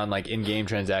on like in-game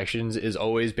transactions is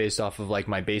always based off of like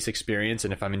my base experience,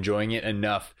 and if I'm enjoying it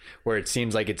enough where it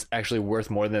seems like it's actually worth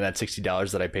more than that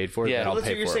 $60 that I paid for, Yeah. then I'll That's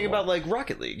pay what you're for saying it more. about like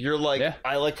Rocket League. You're like, Yeah.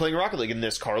 I like playing Rocket League, and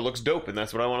this car looks dope, and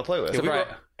that's what I want to play with.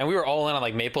 We were all in on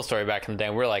like MapleStory back in the day,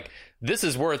 and we were like, "This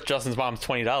is worth Justin's mom's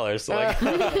 $20." So like,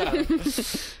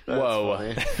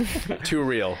 Whoa, too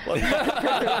real. Oh,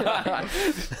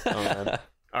 man.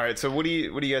 All right, so what do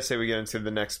you guys say we get into the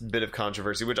next bit of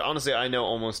controversy, which honestly I know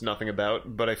almost nothing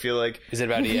about, but I feel like is it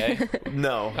about EA?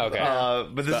 no. Okay.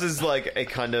 But this is like a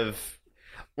kind of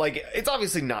like, it's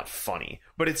obviously not funny,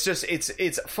 but it's just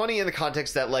it's funny in the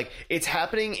context that like it's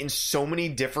happening in so many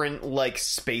different like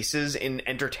spaces in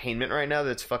entertainment right now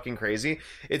that's fucking crazy.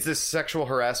 It's this sexual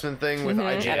harassment thing with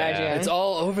IGN. At IGN. It's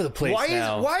all over the place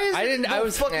now. Why is I didn't? I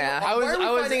was fucking, yeah. why are we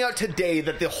I was finding out today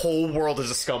that the whole world is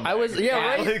a scumbag? I was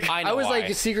right. Like, I know I was why.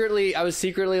 like secretly. I was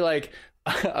secretly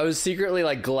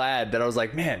like glad that I was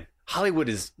like, man, Hollywood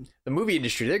is the movie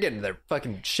industry. They're getting their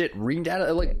fucking shit reamed out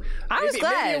of like. I was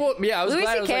glad. I was Louis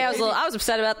glad. C.K. I was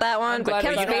upset about that one, but glad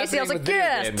Kevin it's not Spacey, I was happening like, with video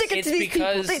yeah, games. stick it It's to these people.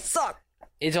 because- They suck.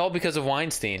 It's all because of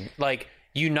Weinstein. Like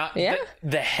Yeah.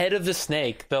 the head of the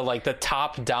snake, the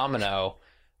top domino,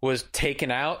 was taken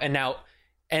out, and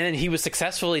then he was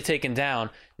successfully taken down.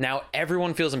 Now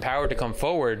everyone feels empowered to come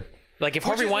forward. Like if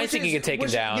Harvey Weinstein can get taken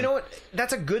down, you know what?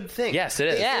 That's a good thing. Yes, it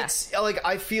is. Yeah. It's like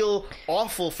I feel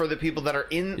awful for the people that are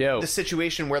in Yo. the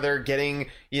situation where they're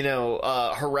getting,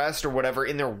 harassed or whatever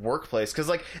in their workplace, because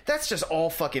like that's just all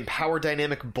fucking power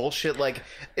dynamic bullshit. Like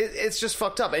it's just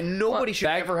fucked up, and nobody should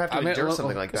ever have to endure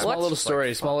something like that. Small little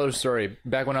Like, story.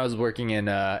 Back when I was working in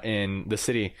the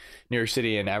city, New York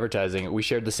City, in advertising, we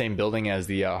shared the same building as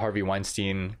the Harvey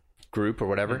Weinstein group or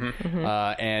whatever.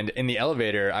 And in the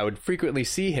elevator, I would frequently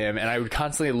see him, and I would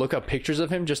constantly look up pictures of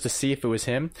him just to see if it was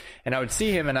him. And I would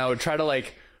see him, and I would try to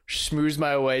like schmooze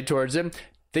my way towards him.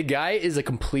 The guy is a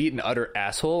complete and utter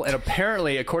asshole, and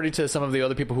apparently, according to some of the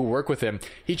other people who work with him,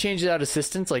 he changes out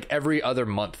assistants like every other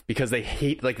month because they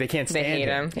can't stand hate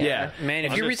him, Yeah. man,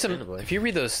 if you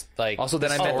read those like Also,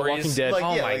 then I met The stories- Walking Dead. like,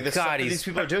 oh yeah, my like the stuff god, that these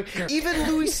people are doing. Even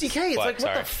Louis C.K. It's What? like, what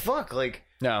Sorry. the fuck? Like,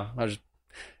 No, I was just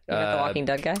You got the Walking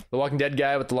Dead guy? the Walking Dead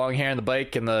guy with the long hair and the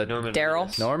bike and the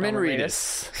Daryl? Norman Norman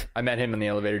Reedus. I met him in the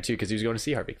elevator too because he was going to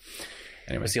see Harvey.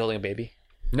 Anyway, was he holding a baby?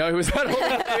 no, he was not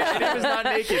holding it, and he was not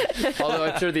naked. Although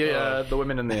I'm sure the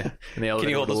women in the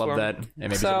elevator hold would this love for that. him? And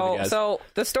maybe some of the guys. So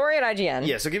the story at IGN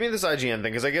yeah. So give me this IGN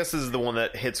thing, because I guess this is the one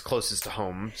that hits closest to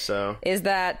home. So is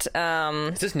that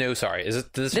Is this new? Sorry, is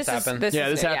it? Does this just happen? Yeah,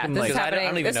 this happened, This like- is I don't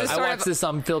happening. even This know is that. I sort watched of this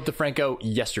on Philip DeFranco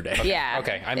yesterday. yeah.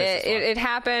 Okay, I missed this one. It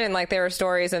happened, and like there were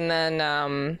stories, and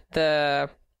then the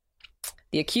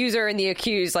accuser and the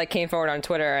accused like came forward on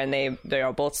Twitter, and they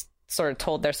both sort of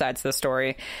told their sides of the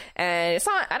story. And it's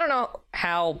not, I don't know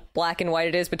how black and white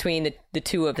it is between the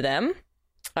two of them.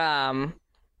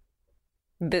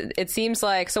 It seems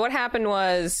like, so what happened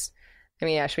was, I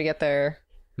mean, yeah, should we get their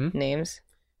names?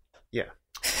 yeah.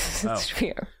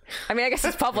 I mean, I guess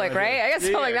it's public, right? I guess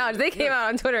it's public knowledge. They came out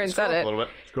on Twitter and said A it. little bit.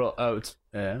 Scroll. Oh, it's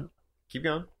Keep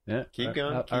going. yeah. Keep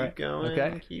going. all Keep right. going.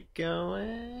 Okay. Keep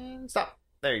going. Stop.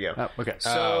 There you go. Oh, okay.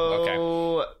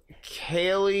 So,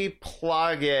 Kaylee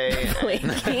Plage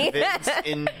and Vince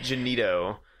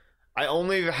Ingenito. I've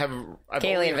only heard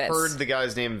the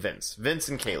guy's name Vince. Vince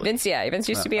and Kaylee. Vince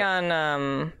used to be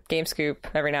on Game Scoop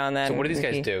every now and then. So what do these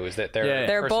guys do? Is that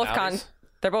they're both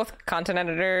content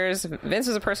editors. Vince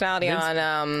was a personality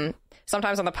on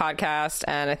sometimes on the podcast,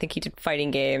 and I think he did fighting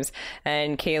games.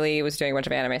 And Kaylee was doing a bunch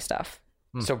of anime stuff.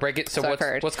 So break it. So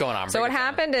what's going on? So what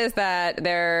happened is that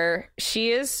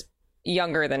she is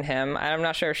younger than him. I'm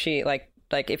not sure if she like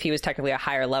if he was technically a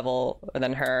higher level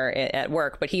than her at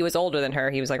work, but he was older than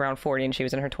her. He was like around 40 and she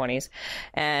was in her 20s.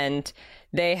 And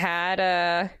they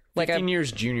had 15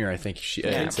 years junior, I think she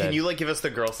said. Can you give us the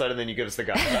girl side and then you give us the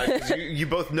guy side? 'Cause you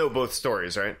both know both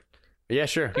stories, right? Yeah,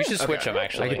 sure. You should switch them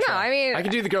actually. I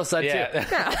can do the girl side too.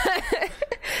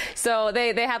 So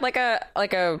they had like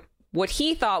a what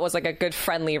he thought was like a good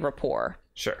friendly rapport.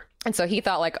 Sure. And so he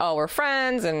thought like, oh, we're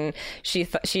friends, and he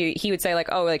would say like,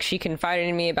 oh, like she confided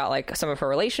in me about like some of her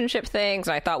relationship things,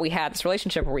 and I thought we had this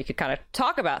relationship where we could kind of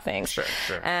talk about things. Sure.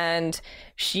 And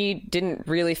she didn't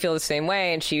really feel the same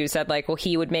way, and she said like, well,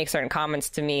 he would make certain comments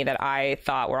to me that I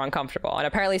thought were uncomfortable, and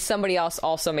apparently somebody else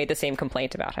also made the same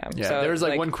complaint about him. Yeah, so there was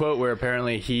like one quote where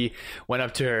apparently he went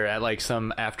up to her at like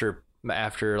some after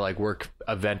like work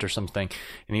event or something,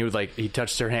 and he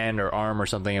touched her hand or arm or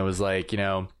something. It was like,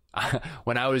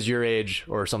 when I was your age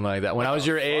or something like that. When I was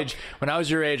your age,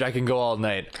 I can go all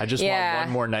night. I just want one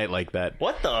more night like that.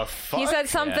 What the fuck? He said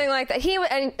something like that. He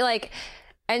also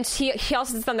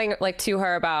said something like to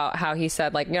her about how he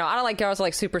said like, I don't like girls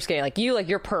like super skinny. Like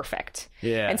you're perfect.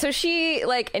 Yeah. And so she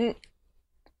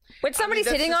when somebody's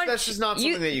hitting on that's just not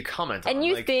something that you comment on. And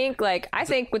you think I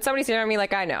think when somebody's hitting on me,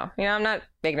 like I know, I'm not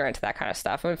ignorant to that kind of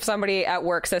stuff. If somebody at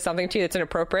work says something to you that's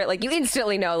inappropriate, like you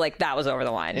instantly know like that was over the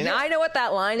line. And I know what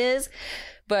that line is,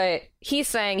 but he's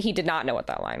saying he did not know what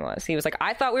that line was. He was like,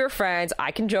 I thought we were friends.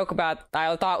 I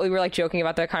thought we were like joking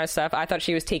about that kind of stuff. I thought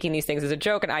she was taking these things as a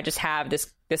joke, and I just have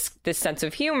this sense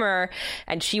of humor,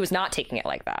 and she was not taking it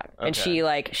like that. Okay. And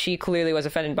she clearly was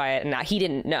offended by it, and he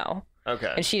didn't know.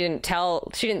 Okay. And she didn't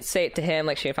say it to him,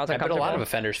 like she felt uncomfortable. But a lot of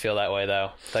offenders feel that way,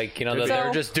 though. Like,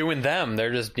 they're just doing them.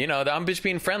 They're just, I'm just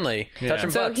being friendly. Yeah.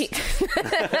 Touching butts.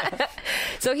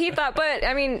 So he thought, but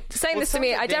I mean, saying this to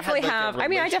me, I definitely have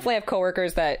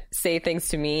coworkers that say things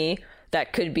to me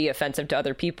that could be offensive to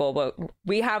other people, but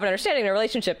we have an understanding in a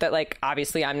relationship that like,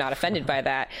 obviously I'm not offended by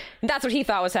that. And that's what he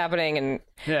thought was happening. And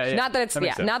not that it's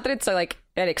like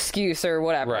an excuse or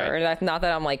whatever. Right. Or not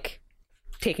that I'm like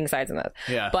taking sides in this.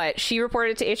 Yeah. But she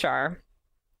reported it to HR,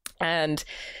 and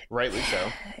rightly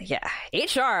so. Yeah.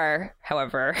 HR,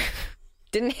 however,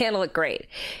 didn't handle it great.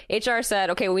 HR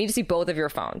said, okay, we need to see both of your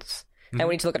phones. And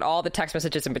we need to look at all the text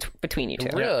messages between you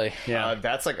two. Really? Yeah.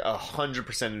 That's like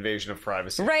 100% invasion of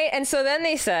privacy. Right. And so then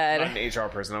they said... I'm an HR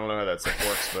person. I don't know how that stuff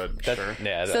works, but sure.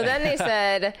 Yeah. So then they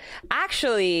said,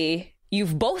 actually,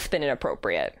 you've both been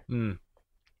inappropriate.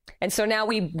 And so now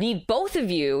we need both of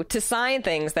you to sign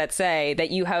things that say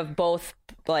that you have both,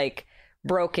 like,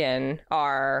 broken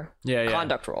our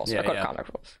conduct rules, our code of conduct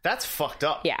rules. That's fucked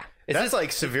up. Yeah. That's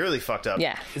like severely fucked up.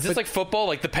 Yeah. Is this like football?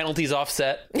 Like the penalty's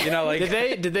offset? Like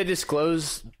did they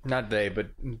disclose? Not they, but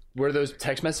were those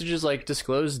text messages like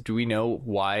disclosed? Do we know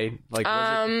why? Like,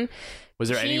 was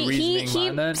there any reasoning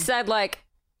behind that?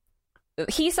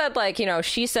 He said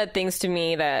she said things to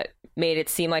me that made it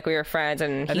seem like we were friends,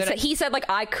 and he said like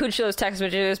I could show those text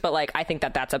messages, but like I think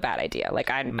that's a bad idea.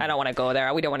 Like I don't want to go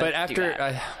there. We don't want to. But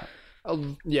after.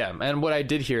 And what I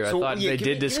did hear, I thought they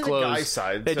did disclose.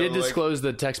 They did disclose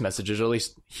the text messages, or at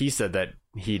least he said that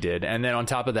he did. And then on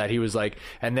top of that, he was like,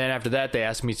 and then after that, they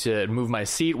asked me to move my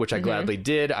seat, which I gladly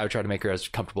did. I would try to make her as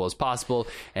comfortable as possible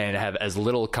and have as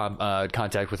little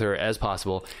contact with her as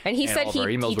possible. And he said he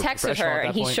texted her,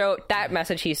 and he showed that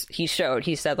message. He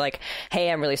said like, "Hey,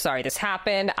 I'm really sorry this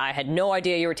happened. I had no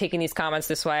idea you were taking these comments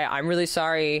this way. I'm really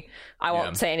sorry. I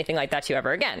won't say anything like that to you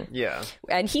ever again." Yeah.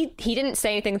 And he didn't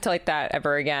say anything like that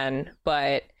ever again.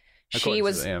 But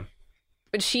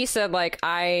but she said like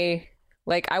I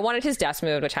wanted his desk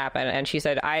moved, which happened, and she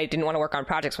said I didn't want to work on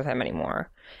projects with him anymore,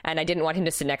 and I didn't want him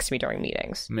to sit next to me during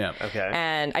meetings. Yeah. Okay.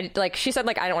 And she said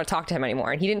I don't want to talk to him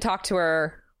anymore, and he didn't talk to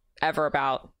her ever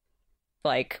about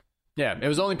Yeah, it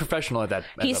was only professional at that.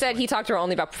 He said he talked to her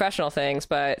only about professional things,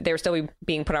 but they were still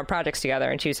being put on projects together,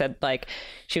 and she said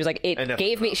she was like it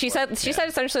gave me. She said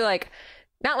essentially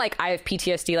not like I have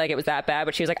PTSD, like it was that bad,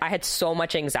 but she was like I had so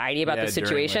much anxiety about the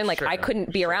situation, I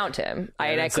couldn't be around him.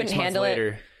 I couldn't handle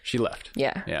it. She left.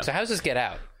 Yeah. So how does this get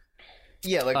out?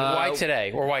 Yeah, like Why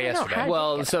today or why yesterday?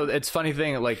 Well, so it's funny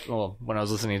thing, like, well, when I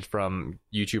was listening from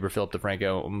YouTuber Philip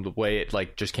DeFranco, the way it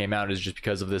like just came out is just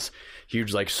because of this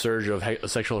huge like surge of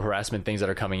sexual harassment things that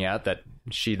are coming out that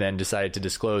she then decided to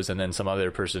disclose, and then some other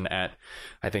person at,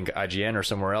 I think, IGN or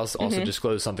somewhere else also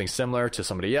disclosed something similar to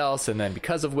somebody else, and then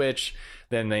because of which,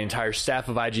 then the entire staff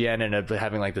of IGN ended up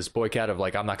having like this boycott of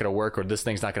like, I'm not going to work, or this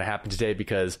thing's not going to happen today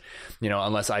because, you know,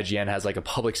 unless IGN has like a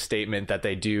public statement that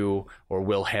they do or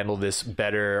will handle this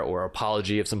better or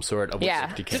apology of some sort. Of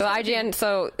Yeah. So IGN,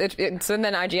 so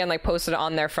then IGN like posted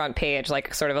on their front page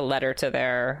like sort of a letter to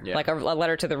their like a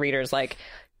letter to the readers like,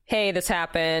 hey, this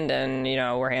happened, and you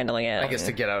know we're handling it. I guess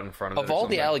to get out in front of it. Of all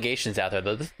the allegations out there,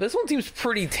 though, this one seems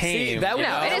pretty tame. See, that was,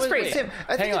 it is pretty tame.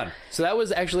 Hang on. So that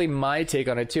was actually my take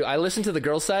on it too. I listened to the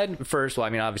girl's side first. Well, I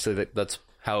mean, obviously that's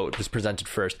how it was presented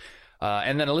first.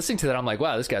 And then listening to that, I'm like,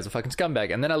 wow, this guy's a fucking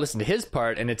scumbag. And then I listened to his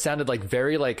part, and it sounded like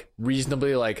very like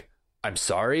reasonably like, I'm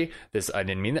sorry, I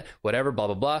didn't mean that, whatever, blah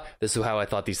blah blah. This is how I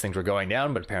thought these things were going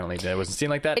down, but apparently it wasn't seen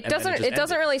like that. It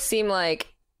doesn't really seem like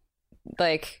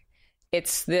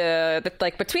it's the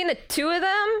like between the two of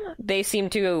them, they seem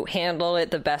to handle it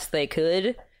the best they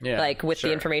could. Yeah, like with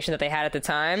the information that they had at the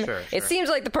time. It seems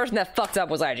like the person that fucked up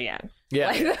was IGN.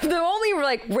 Yeah. Like the only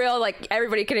like real like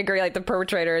everybody can agree like the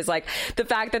perpetrator is like the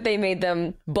fact that they made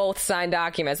them both sign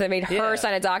documents. They made her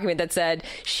sign a document that said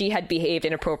she had behaved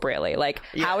inappropriately. Like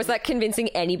how is that convincing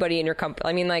anybody in your company?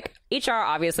 I mean, like HR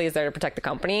obviously is there to protect the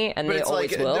company, and But they it's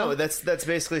always like, will. no, that's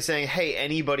basically saying, hey,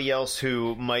 anybody else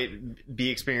who might be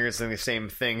experiencing the same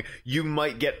thing, you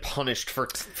might get punished for.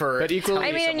 But equally,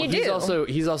 I mean, and you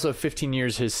he's also 15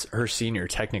 years her senior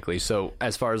technically. So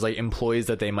as far as like employees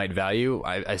that they might value,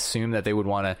 I assume that they would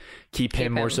want to keep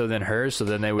him more so than her. So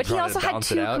then they would. But he also had balance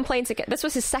 2 it out. complaints again. This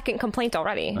was his second complaint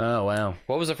already. Oh wow!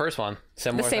 What was the first one?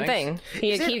 Similar The same things?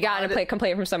 thing. He got a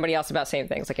complaint from somebody else about same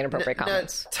things, like inappropriate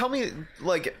comments. Tell me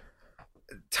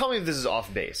if this is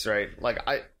off base, right? Like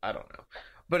I don't know,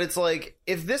 but it's like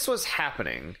if this was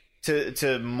happening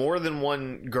to more than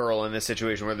one girl in this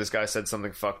situation where this guy said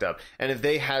something fucked up, and if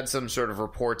they had some sort of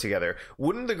rapport together,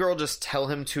 wouldn't the girl just tell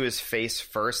him to his face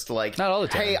first, like, not all the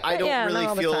time. hey, I don't not really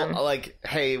all the feel time. like,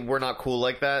 hey, we're not cool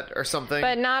like that, or something?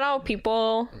 But not all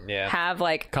people have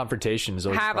like Confrontation is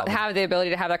always a problem. have the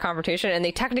ability to have that confrontation, and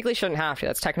they technically shouldn't have to.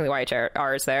 That's technically why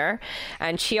HR is there.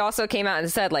 And she also came out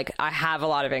and said, like, I have a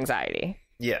lot of anxiety.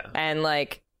 Yeah. And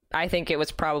like I think it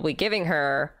was probably giving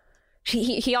her.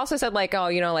 He also said like, oh,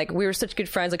 you know, like we were such good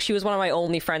friends. Like she was one of my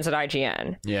only friends at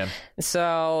IGN. Yeah.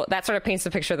 So that sort of paints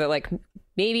the picture that like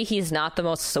maybe he's not the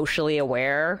most socially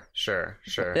aware. Sure.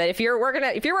 That if you're working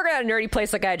at a nerdy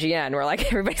place like IGN, where like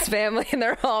everybody's family and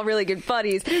they're all really good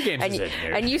buddies,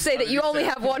 and you say that you only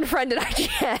have one friend at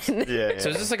IGN. Yeah. So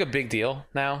is this like a big deal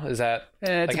now? Is that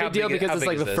It's like, a big deal because how it's big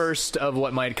like is the this? first of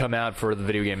what might come out for the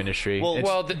video game industry.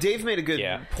 Well, Dave made a good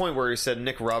Yeah. point where he said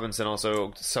Nick Robinson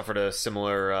also suffered a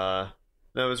similar.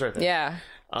 No, it was right there. Yeah.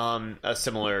 A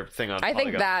similar thing on. I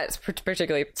think Polygon. that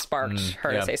particularly sparked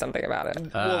her to say something about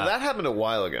it. Well, that happened a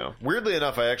while ago. Weirdly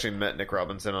enough, I actually met Nick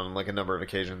Robinson on like a number of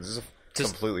occasions. He's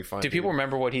completely fine. Do people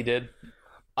remember what he did?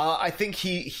 I think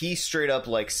he straight up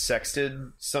like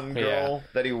sexted some girl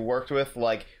that he worked with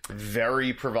like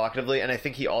very provocatively, and I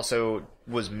think he also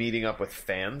was meeting up with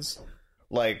fans.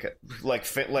 Like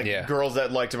girls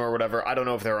that liked him or whatever. I don't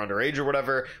know if they're underage or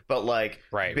whatever, but like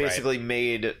basically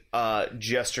made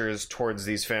gestures towards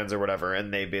these fans or whatever,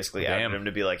 and they basically asked him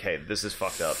to be like, "Hey, this is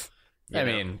fucked up." I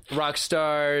mean, rock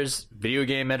stars, video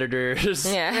game editors,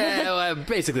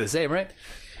 basically the same, right?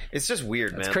 It's just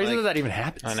weird, man. It's crazy that even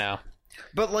happens. I know.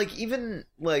 But like, even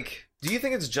like, do you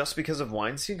think it's just because of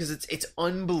Weinstein? Because it's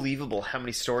unbelievable how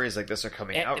many stories like this are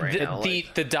coming out right now.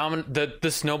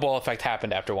 The snowball effect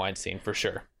happened after Weinstein for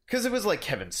sure. Because it was like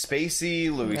Kevin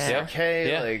Spacey, Louis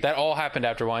C.K. Like, that all happened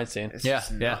after Weinstein. It's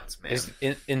just nuts, man.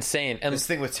 It's insane. And this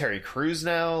thing with Terry Crews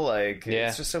now, like,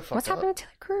 it's just so fucked What's up. happening to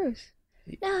Terry Crews?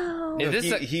 No.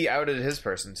 He outed his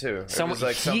person too.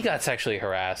 He got sexually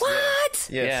harassed. What?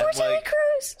 Yeah. Poor Terry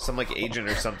Crews. Some like agent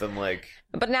or something like.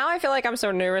 But now I feel like I'm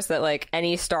so nervous that like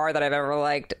any star that I've ever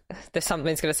liked, there's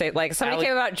something's gonna say like somebody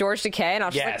came about George Takei, and I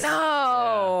was just like,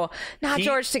 no, not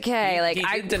George Takei. Like,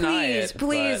 he did deny it,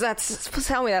 please,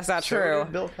 tell me that's not true.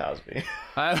 Bill Cosby.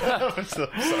 I'm so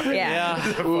sorry.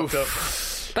 Yeah.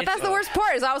 Oof. But that's the worst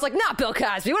part is I was like, not Bill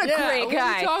Cosby. What a great what are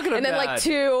guy. you talking and then about? like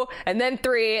 2, and then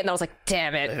 3, and I was like,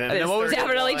 damn it. then It's what was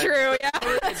definitely the true.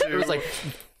 Yeah. It was like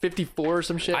 54 or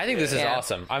some shit. I think this is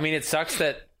awesome. I mean, it sucks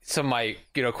that some of my,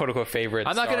 quote unquote favorites.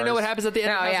 I'm not going to know what happens at the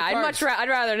end. No, of House of Cards. I'd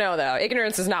rather know though.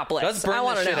 Ignorance is not bliss. Let's burn I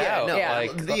want this to shit know.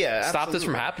 out. Yeah. Stop this absolutely.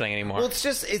 from happening anymore. Well,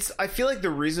 I feel like the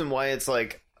reason why it's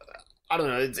like, I don't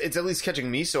know. It's at least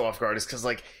catching me so off guard. Is because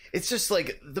like it's just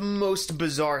like the most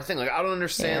bizarre thing. Like I don't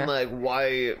understand like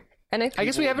why. And I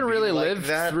guess we haven't really lived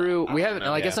through. We haven't.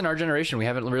 know, I guess in our generation, we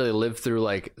haven't really lived through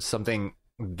like something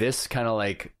this kind of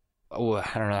like. Oh,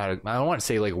 I don't know how to. I don't want to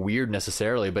say like weird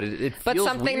necessarily, but it but feels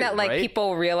something weird, that like right?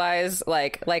 people realize,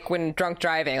 like when drunk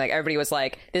driving, like everybody was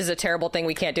like, "This is a terrible thing.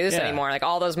 We can't do this anymore." Like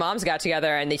all those moms got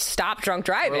together and they stopped drunk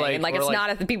driving, and like it's not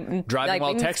at the people driving like,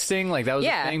 while texting. Like that was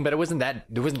a thing, but it wasn't that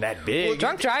big. Well,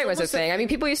 drunk driving was a thing. I mean,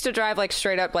 people used to drive like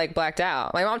straight up like blacked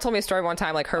out. My mom told me a story one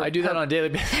time, like I do that on a daily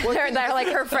basis. like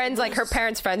her friends, like her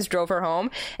parents' friends, drove her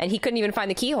home, and he couldn't even find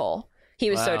the keyhole. He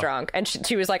was so drunk, and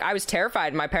she was like, I was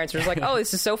terrified. My parents were just like, oh,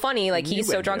 this is so funny. Like, he's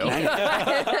so drunk.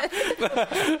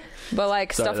 But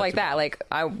like stuff like that, like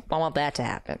I want that to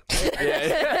happen.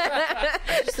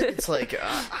 I just think it's like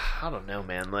I don't know,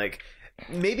 man. Like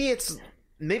maybe it's a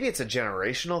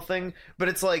generational thing, but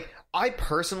it's like I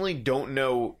personally don't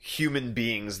know human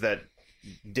beings that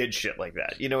did shit like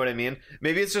that. You know what I mean?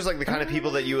 Maybe it's just like the kind of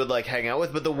people that you would like hang out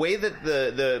with, but the way that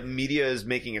the media is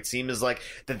making it seem is like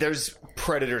that there's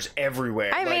predators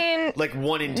everywhere. I mean, like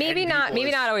 1 in 10 maybe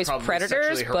not always probably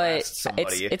predators, sexually but harassed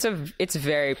somebody. it's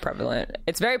very prevalent.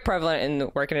 It's very prevalent in the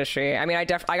work industry. I mean, I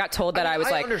got told that I was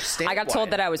like, I got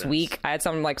told that I was weak. I had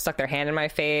someone like stuck their hand in my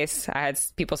face. I had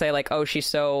people say like, oh, she's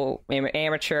so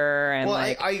amateur, and well,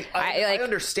 like I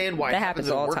understand why it happens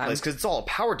in the all the time workplace because it's all a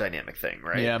power dynamic thing,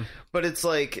 right? Yeah. But it's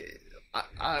like,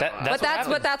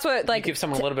 that's what like you give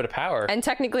someone a little bit of power, and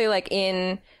technically, like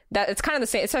in that, it's kind of the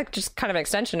same. It's like just kind of an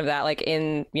extension of that. Like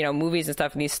in movies and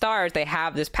stuff, and these stars, they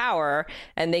have this power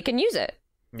and they can use it.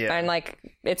 Yeah, and like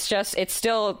it's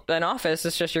still an office.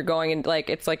 It's just you're going and like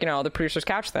it's like the producer's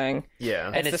couch thing.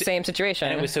 Yeah, and it's the same situation.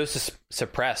 And it was so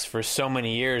suppressed for so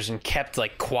many years and kept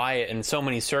like quiet in so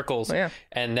many circles. Yeah,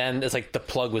 and then it's like the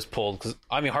plug was pulled because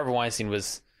I mean Harvey Weinstein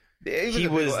was. He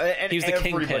was the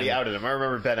kingpin. Everybody outed him. I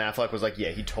remember Ben Affleck was like, "Yeah,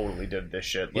 he totally did this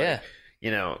shit." Like,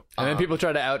 and then people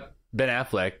tried to out Ben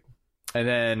Affleck, and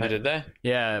then did they?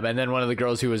 Yeah, and then one of the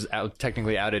girls who was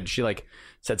technically outed, she like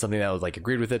said something that was like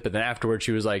agreed with it, but then afterwards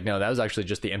she was like, "No, that was actually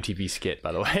just the MTV skit,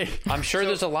 by the way." I'm sure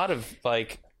there's a lot of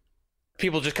like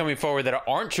people just coming forward that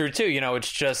aren't true too.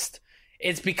 It's just.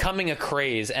 It's becoming a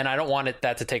craze, and I don't want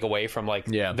that to take the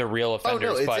real offenders.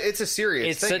 Oh no, but it's a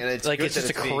serious thing. And it's just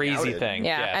a crazy thing.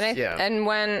 Yeah, yes. And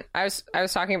when I was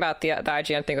talking about the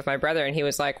IGN thing with my brother, and he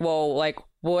was like, "Well, like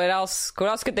what else could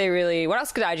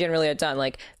IGN really have done?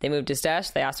 Like they moved his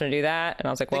desk, they asked him to do that," and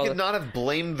I was like, "Well, they could not have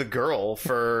blamed the girl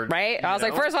for right." I was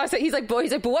like, first of all, he's like,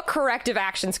 "But what corrective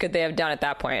actions could they have done at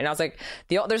that point?" And I was like,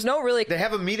 "There's no really." They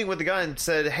have a meeting with the guy and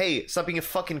said, "Hey, stop being a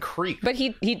fucking creep." But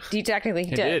he technically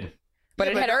did. But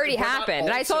it had already happened,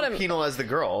 and I told him penalize the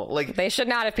girl. Like they should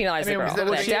not have penalized the girl.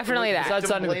 That's definitely that.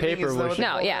 That's on the paper.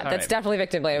 That's definitely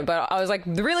victim blaming. But I was like,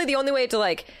 really, the only way to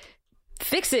like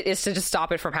fix it is to just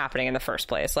stop it from happening in the first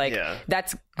place. Like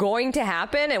that's going to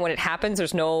happen, and when it happens,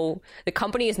 the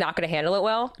company is not going to handle it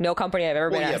well. No company I've ever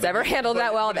been at has ever handled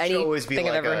that well. It should always be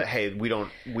like, hey, we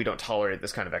don't tolerate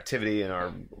this kind of activity in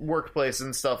our workplace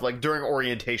and stuff. Like during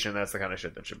orientation, that's the kind of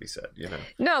shit that should be said.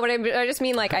 No, but I just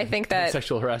mean like I think that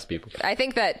sexual harass people. I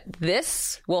think that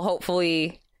this will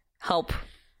hopefully help.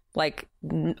 Like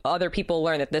other people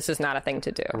learn that this is not a thing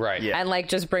to do, right? Yeah, and like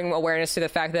just bring awareness to the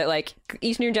fact that like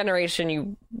each new generation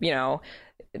you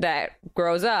that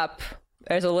grows up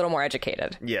is a little more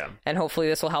educated, and hopefully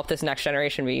this will help this next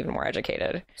generation be even more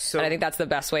educated. So, and I think that's the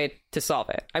best way to solve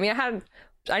it. I mean,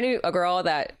 I knew a girl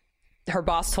that her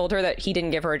boss told her that he didn't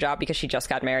give her a job because she just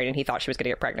got married and he thought she was going to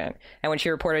get pregnant. And when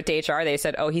she reported to HR, they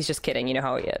said, "Oh, he's just kidding. You know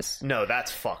how he is." No, that's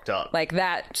fucked up. Like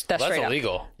that's straight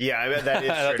illegal. Up. Yeah, I bet that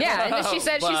is. Yeah, and then she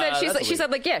said,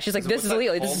 "This is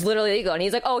illegal. This is literally illegal." And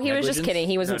he's like, "Oh, he was just kidding.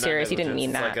 He wasn't serious. He didn't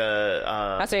mean that."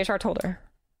 That's what HR told her.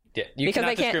 Yeah, you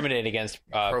cannot discriminate against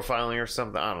profiling or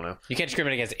something. I don't know. You can't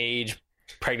discriminate against age,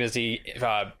 pregnancy,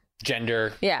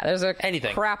 gender. Yeah, there's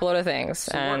anything. Crap load of things,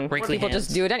 and people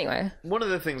just do it anyway. One of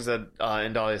the things that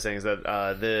Indalia is saying is that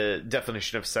the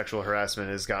definition of sexual harassment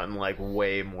has gotten like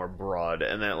way more broad,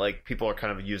 and that like people are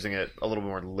kind of using it a little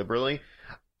more liberally.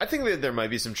 I think that there might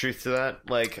be some truth to that.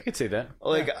 Like I could say that.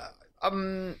 Like,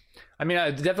 I mean,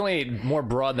 definitely more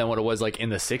broad than what it was like in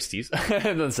the 60s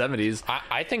and the 70s.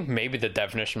 I think maybe the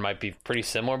definition might be pretty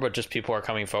similar, but just people are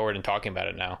coming forward and talking about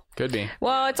it now. Could be.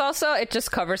 Well, it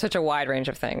just covers such a wide range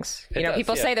of things.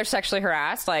 People say they're sexually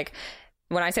harassed. Like,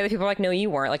 when I say that, people are like, "No, you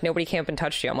weren't. Like, nobody came up and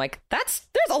touched you." I'm like, there's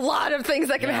a lot of things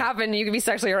that can happen. You can be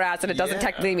sexually harassed, and it doesn't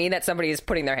technically mean that somebody is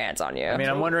putting their hands on you. I mean,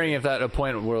 I'm wondering if at a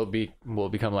point will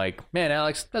become like, "Man,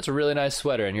 Alex, that's a really nice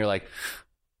sweater," and you're like,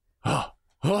 "Oh."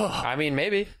 I mean,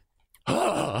 maybe.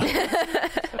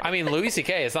 I mean, Louis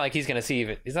C.K. It's not like he's gonna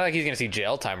see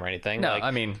jail time or anything. No, like,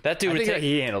 I mean that dude I would think take.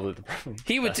 he handled it.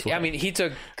 He would. I mean, he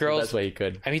took girls. That's way he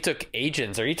could. I mean, he took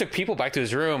agents or he took people back to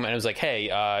his room and it was like, "Hey,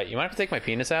 you might have to take my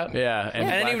penis out." Yeah, And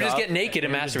then he would just get naked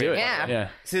and masturbate. Yeah. Yeah.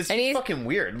 See, it's And he's- fucking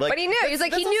weird. Like, But he knew. He was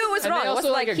like, he knew it was and they wrong. It also,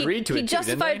 wasn't like, like agreed to he it too,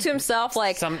 justified didn't it to they? himself.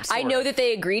 Like, Some I sort know of. that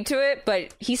they agreed to it,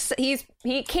 but he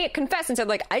can't confess and said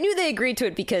like, I knew they agreed to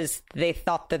it because they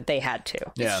thought that they had to.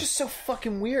 Yeah. it's just so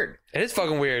fucking weird. It is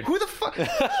fucking weird. Who the fuck?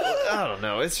 I don't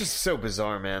know. It's just so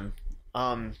bizarre, man.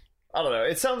 I don't know.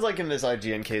 It sounds like in this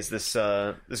IGN case, this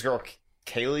girl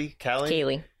Callie.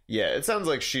 Kaylee, Yeah, it sounds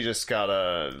like she just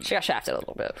got she got shafted a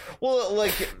little bit. well,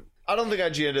 like I don't think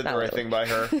IGN did the Not right really. thing by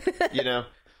her. You know,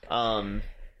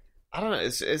 I don't know.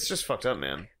 It's just fucked up,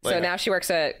 man. Like, So now she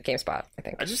works at GameSpot, I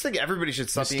think. I just think everybody should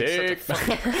stop being such a Mistake.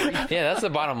 fucking Yeah, that's the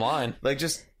bottom line. like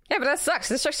just. Yeah, but that sucks.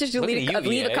 This sucks to Look leave at you,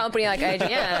 a EA. company like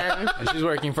IGN. And she's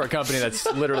working for a company that's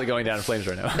literally going down in flames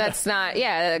right now. That's not,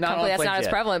 a Not company on that's flames not as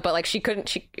yet. prevalent, but like she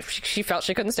felt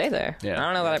she couldn't stay there. Yeah. I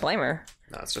don't know that I blame her.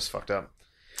 No, it's just fucked up.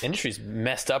 Industry's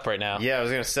messed up right now. Yeah, I was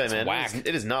gonna say, man, whack.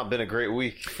 it has not been a great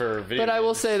week for video. But I will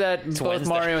games. say that both Wednesday.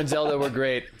 Mario and Zelda were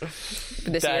great.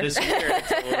 This That year. is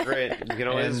Well, great. You can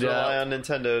always And, rely on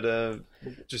Nintendo to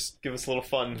just give us a little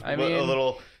fun, I a mean-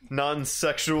 little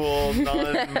non-sexual,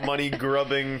 non-money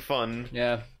grubbing fun.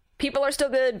 Yeah. People are still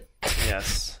good.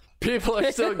 Yes. People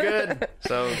are so good.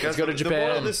 So guys, go to The moral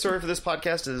Japan. of this story for this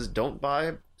podcast is don't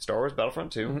buy Star Wars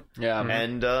Battlefront 2 Yeah.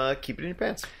 and keep it in your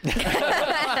pants.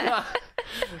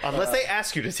 Unless they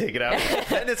ask you to take it out,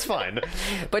 then it's fine.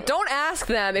 But don't ask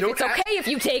them if Don't it's ask- okay if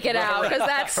you take it out, because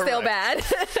that's still bad.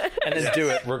 And then do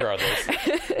it regardless.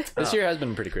 This year has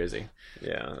been pretty crazy.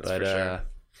 Yeah, that's But for sure.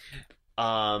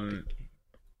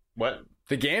 What?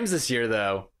 the games this year,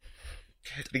 though,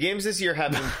 The games this year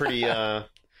have been pretty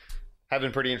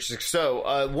interesting.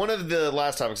 So one of the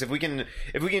last topics, if we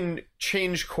can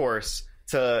change course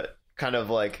to kind of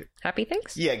like Happy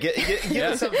things? get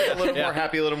us something a little more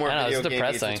happy, a little more I know, video it's gamey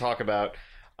to depressing. talk about.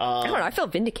 I don't know. I feel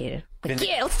vindicated. Like,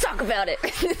 yeah, let's talk about it.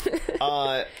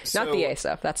 So, Not the A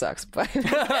stuff. That sucks. But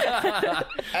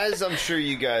as I'm sure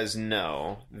you guys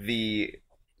know, the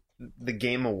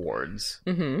Game Awards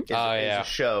is a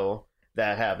show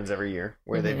that happens every year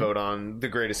where they vote on the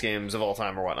greatest games of all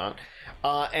time or whatnot.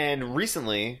 And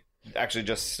recently, actually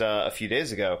just a few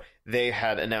days ago, they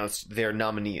had announced their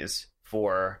nominees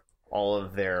for all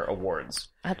of their awards.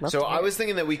 I'd love So to I hear. was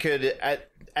thinking that we could, at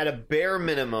a bare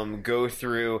minimum, go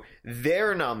through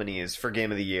their nominees for Game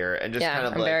of the Year and just yeah, kind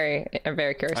of I'm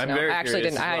very curious. I'm to know. very I actually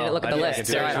curious didn't. as I didn't well. look at I the didn't list,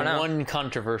 consider so I There's don't know. one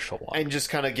controversial one. and just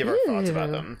kind of give our thoughts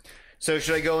about them. So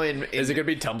should I go in? is it going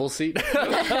to be Tumble Seat?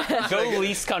 Go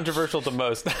least controversial to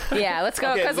most. Yeah, let's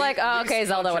go. Because least okay,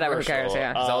 Zelda, whatever. Who cares?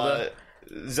 controversial. Yeah,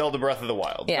 Zelda? Zelda Breath of the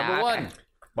Wild. yeah. Number okay. one.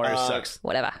 Mario sucks.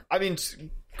 Whatever. I mean,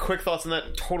 quick thoughts on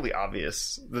that. Totally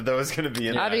obvious that was going to be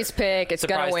in there. Obvious pick. It's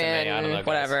gonna Surprise to me. I don't know, win. guys.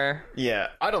 Whatever. Yeah,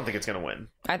 I don't think it's going to win.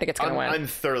 I think it's gonna win. I'm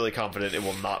thoroughly confident it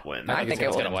will not win. I think it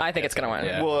it's will. gonna win. I think it's gonna win.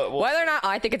 Yeah. Well, Whether or not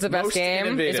I think it's the best Most game is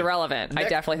innovative. irrelevant. I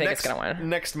definitely think it's gonna win.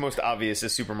 Next most obvious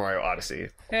is Super Mario Odyssey.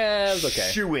 Yeah, it was okay.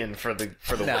 Shoe in for the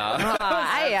win. No.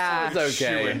 I It's Shoe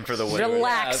okay. in for the win.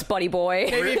 relax, buddy boy.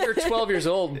 Maybe if you're 12 years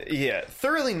old. Yeah,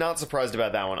 thoroughly not surprised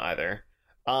about that one either.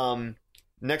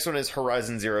 Next one is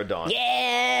Horizon Zero Dawn.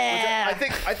 Yeah. I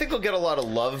think it'll get a lot of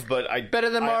love, but Better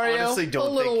than Mario. I honestly don't a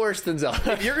little think worse than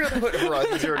Zelda. if you're gonna put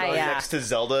Horizon Zero Dawn yeah. next to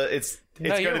Zelda, it's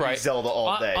No, you're gonna right. be Zelda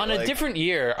all day. On a Like, different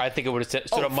year, I think it would have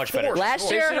stood up much for better. sure.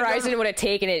 Last year, Horizon would have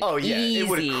taken it. Oh, yeah, it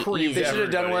would've easy. creamed They should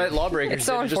have done what Lawbreakers It's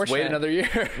so did. Just wait unfortunate. another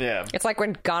year. Yeah. It's like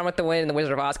when Gone with the Wind and The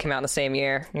Wizard of Oz came out in the same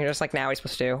year. You're just like, now we're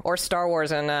supposed to. Or Star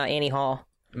Wars and Annie Hall.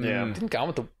 Yeah. Gone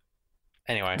with the.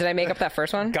 Anyway, Did I make up that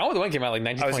first one? Gone with the Wind came out like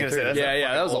I was gonna say 1923. that's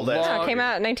Yeah, that was a old ass- long- No, it came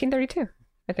out in 1932,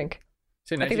 I think.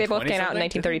 Say I think they both 1920 came out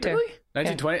in something? 1932. Really?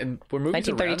 1920? And were movies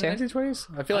around in 1932.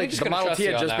 1920s? I feel I'm like just the gonna Model trust T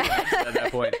you had on just been that invented at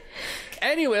that point.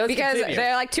 Anyway, let's Because continue.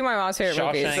 they're like two of my mom's favorite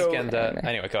movies. Shawshank and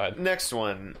anyway, go ahead. Next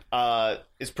one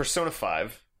is Persona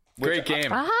 5. Great game.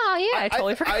 Oh, yeah, I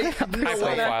totally forgot. You about know that.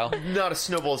 what? profile. Not a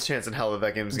snowball's chance in hell that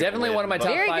that game's gonna Definitely win, one of my but-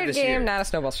 top Very 5 good this game, year. not a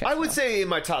snowball's chance. I would though. say in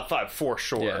my top 5 for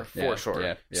sure. Yeah, for sure.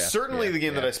 yeah, Certainly the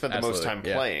game that I spent the most time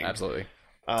yeah, playing. Absolutely.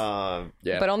 Yeah.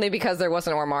 But only because there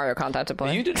wasn't more Mario content to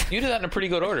play. You did that in a pretty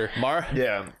good order.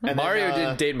 And then, Mario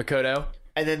didn't date Makoto.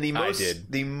 And then did.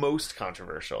 the most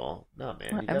controversial. No, man.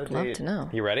 You I would gotta love date. to know.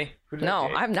 You ready? Who did No, I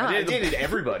date? I'm not. I dated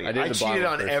everybody. I did I the cheated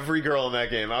bottom on first. every girl in that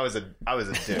game. I was a dick. I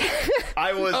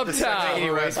was the Uptown.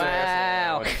 sexy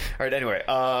Wow. All right. Anyway,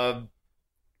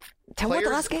 Tell me what the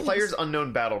last game Players is.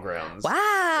 Unknown Battlegrounds.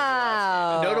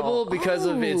 Wow. Notable because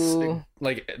of its Ooh.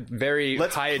 like very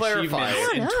Let's high clarify. achievements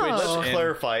I in don't Twitch. know. Let's and-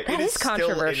 clarify. That It is is still in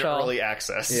controversial. early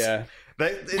access. Yeah.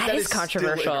 That is is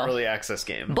controversial. Still an early access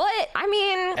game. But I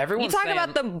mean, Everyone's you talk saying-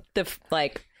 about the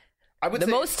like I would the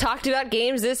say, most talked about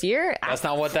games this year. That's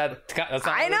not what that's not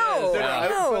I what know. it is. I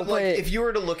know, but like, but- if you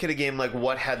were to look at a game like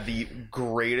what had the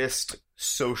greatest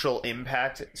social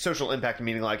impact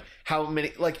meaning like how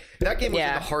many, like that game was in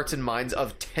Yeah. the hearts and minds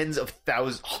of tens of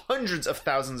thousands, hundreds of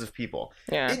thousands of people.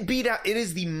 Yeah. It beat out. It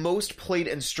is the most played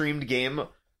and streamed game.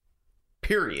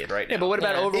 Period. Right now. Yeah, but what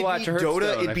about Yeah. Overwatch It beat or Dota?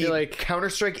 Hearthstone? It I beat feel like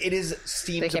Counter-Strike. It is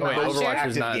Steam's They came out most last year? Overwatch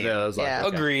active is not game. those. Yeah.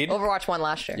 Agreed. Overwatch won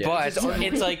last year. Yeah. But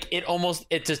it's like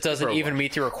it just doesn't For even Overwatch.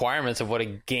 meet the requirements of what a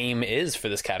game is for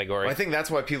this category. I think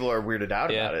that's why people are weirded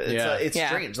out Yeah. about it. It's, Yeah. it's Yeah.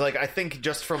 strange. Like I think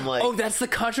just from like oh, that's the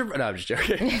controversy. No, I'm just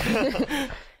joking.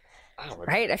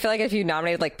 Right? I feel like if you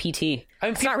nominated like PT, I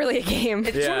mean, it's not really a game.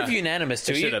 it's sort Yeah. of unanimous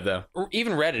too. It should have, though.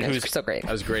 Even Reddit, who's It's so great.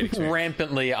 That was a great experience.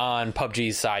 rampantly on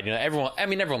PUBG's side. You know,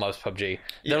 everyone loves PUBG.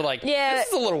 They're like, Yeah. this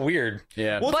is a little weird.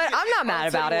 Yeah. Well, But see, I'm not mad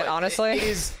I'll tell about you it, what, honestly.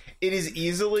 It is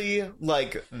easily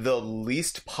like the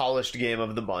least polished game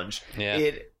of the bunch. Yeah.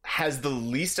 It has the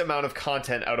least amount of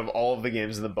content out of all of the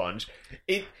games in the bunch.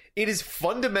 It is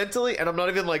fundamentally, and I'm not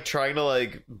even like trying to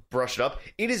like brush it up.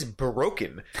 It is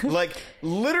broken. Like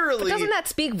literally. Doesn't that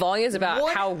speak volumes about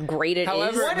What- how great it is?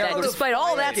 However, one That out of despite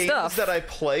all that games stuff, that I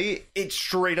play, it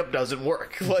straight up doesn't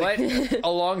work. Like, But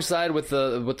alongside with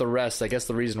the rest, I guess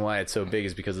the reason why it's so big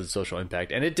is because of its social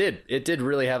impact, and it did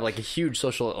really have like a huge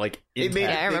social like it made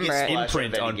impact, Yeah, I the remember biggest it. splash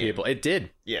imprint of any on game. people. It did.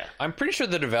 Yeah. I'm pretty sure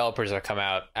the developers that come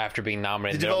out after being The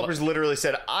nominated. developers literally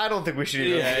said, "I don't think we should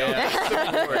even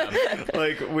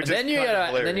like." Which Then is you kind of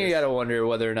gotta hilarious. wonder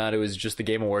whether or not it was just the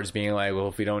Game Awards being like, well,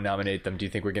 if we don't nominate them, do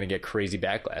you think we're gonna get crazy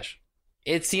backlash?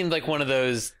 It seemed like one of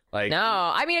those. Like, no.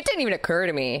 I mean, it didn't even occur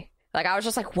to me. Like I was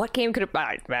just like, what game could have?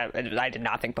 I did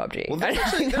not think PUBG. Well, I there's, didn't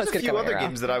actually, think that there's was a gonna few come other around.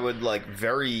 games that I would like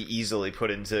very easily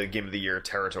put into Game of the Year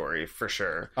territory for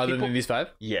sure. other than these five,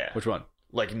 Yeah, which one?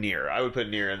 like Nier. I would put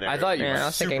Nier in there. I thought you Yeah, were I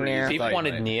was thinking super Nier. easy. People thought you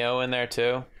wanted might. Neo in there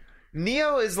too.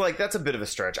 Neo is like that's a bit of a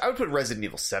stretch. I would put Resident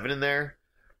Evil 7 in there.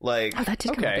 Like, Oh, that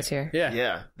did come out Okay, this year. yeah.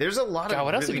 yeah, there's a lot of. God,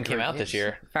 what else really even came great out this games.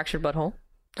 year? Fractured Butthole.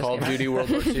 Call of Duty World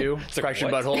War II, like, Fractured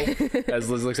what? Butthole, as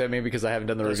Liz looks at me because I haven't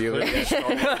done the review of it.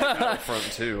 Battlefront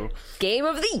 2. Game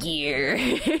of the year.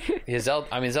 Yeah,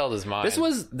 Zelda's mine.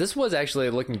 This was actually,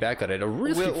 looking back on it, a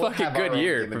really We'll fucking have our good own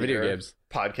year Game for of the video Year games.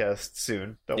 podcast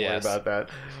soon. Don't Yes. worry about that.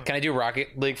 Can I do Rocket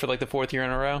League for like the 4th year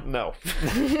in a row? No.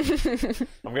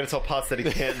 I'm gonna tell Potts that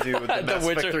he can't do the Mass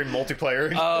Witcher. Effect 3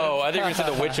 multiplayer. Oh, I think you were going to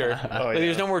say The Witcher. Like, yeah.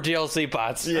 There's no more DLC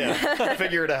pots. Yeah,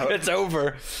 figure it out. It's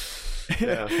over.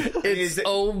 Yeah. It's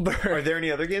over. Are there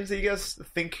any other games that you guys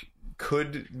think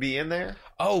could be in there?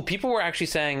 Oh, people were actually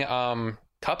saying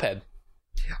Cuphead.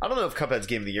 I don't know if Cuphead's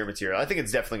Game of the Year material. I think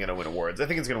it's definitely going to win awards. I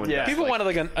think it's going to win. Yeah. best, People like, wanted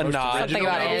like a nod. Something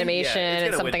about Yeah, it's animation gonna and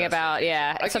win something Best about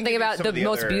Animation. I can something give you about some the of the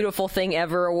most other- beautiful thing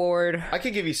ever award. I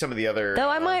can give you some of the other. Though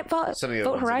I might vote some of the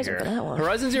other ones in Horizon here. for that one.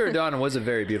 Horizon Zero Dawn was a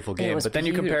very beautiful game, was but then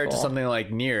you compare it to beautiful. something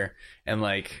like Nier and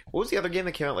like What was the other game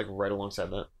that came out like right alongside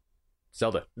that?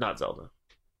 Zelda. Not Zelda.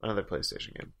 Another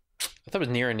PlayStation game. I thought it was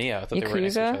Nier and Neo. I thought they were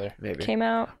next to each Yakuza other. Maybe. came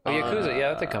out. Oh, Yakuza. Yeah,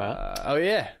 that did come out. Oh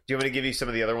yeah, Do you want me to give you some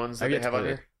of the other ones that I've they yet to have on play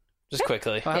here? Just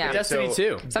quickly. How about Yeah. Destiny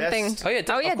So, 2. Something. Best- Oh yeah,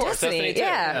 Oh, of course, Destiny. too.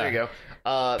 Yeah. There you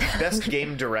go. Best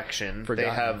game direction. They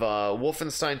Forgotten. have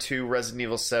Wolfenstein 2, Resident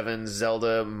Evil 7,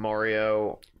 Zelda,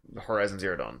 Mario, Horizon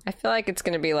Zero Dawn. I feel like it's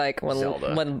going to be like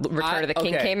Zelda. when Return of the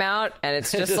King okay. came out, and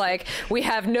it's just like we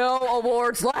have no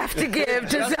awards left to give to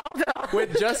Zelda.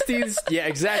 With just these, yeah,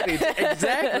 exactly.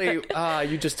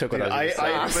 You just took what I was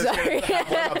going to say. was sorry. gonna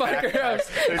have one on a backpack.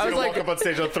 He's I was gonna like- walk up on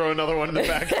stage and throw another one in the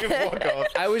back and walk off.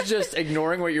 I was just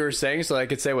ignoring what you were saying so I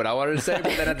could say what I wanted to say,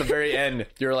 but then at the very end,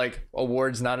 you're like,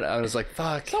 awards not. I was like,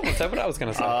 fuck. Someone said what I was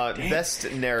going to say.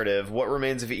 Best narrative: What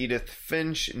Remains of Edith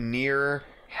Finch, Nier,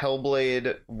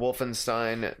 Hellblade,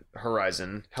 Wolfenstein,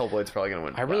 Horizon. Hellblade's probably gonna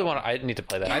win. I really want to. I need to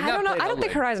play that. I've I not don't know. played I don't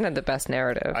think Hellblade. Horizon had the best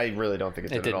narrative. I really don't think it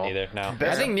did It didn't at all. either. No.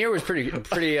 I think Nier was pretty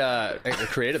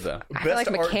creative though. feel Best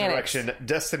like art mechanics. direction: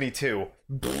 Destiny 2.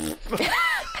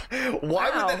 Why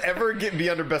Wow. would that ever be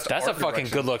under best? That's a art fucking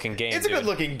direction? good-looking game. It's a dude.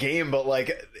 good-looking game, but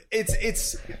like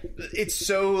it's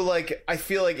so like I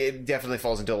feel like it definitely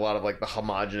falls into a lot of like the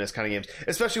homogenous kind of games,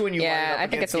 especially when you Yeah, line it up I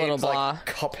think against it's a little games like blah.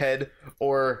 Cuphead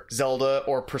or Zelda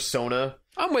or Persona.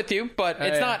 I'm with you, but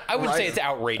it's yeah. not. I wouldn't say it's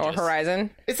outrageous. or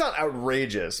Horizon. It's not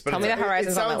outrageous, but Tell me it's- that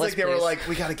Horizon's it on sounds that like list, they were please. like,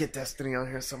 we got to get Destiny on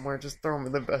here somewhere. Just throw them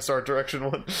in the best art direction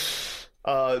one.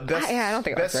 Best, Yeah, I don't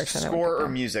think art best direction, that would score be or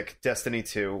good. music. Destiny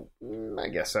 2, I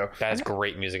guess so. That is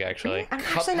great music, actually. I'm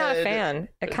actually not a Cuphead. fan.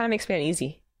 It kind of makes me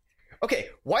uneasy. Okay,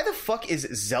 why the fuck is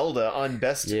Zelda on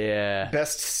best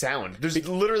sound? There's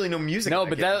literally no music. No, in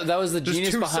but game. that was the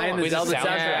genius behind the With Zelda sound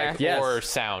soundtrack. track or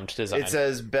sound design. It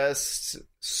says best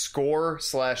score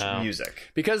 /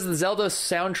 music. Because the Zelda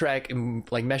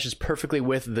soundtrack like meshes perfectly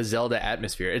with the Zelda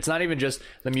atmosphere. It's not even just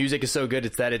the music is so good;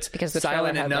 it's that it's Because the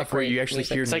silent trailer had, enough like, where great you actually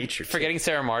music. hear It's like nature. forgetting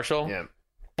Sarah Marshall. Yeah.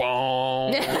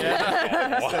 Boom.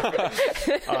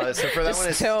 So for that one,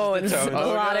 it's Tones.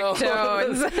 Melodic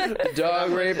tones.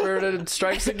 Dog raper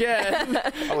strikes again.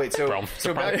 Oh wait, so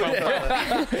back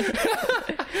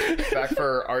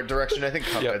for art direction. I think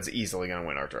Cuphead's easily gonna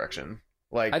win art direction.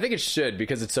 Like, I think it should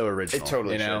because it's so original. It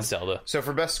totally you know? should. Zelda. So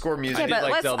for best score music, Yeah, but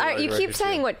like let's. Zelda You keep directors,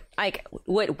 saying too.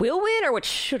 what will win or what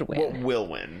should win. what will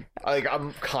win? Like,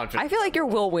 I'm confident. I feel like your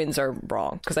will wins are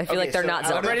wrong because I feel like they're not out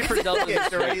Zelda. of- ready for Zelda. Okay,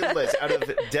 so ready to list. Out of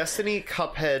Destiny,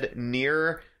 Cuphead,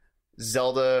 Nier,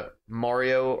 Zelda,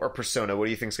 Mario, or Persona, what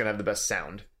do you think is going to have the best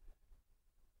sound?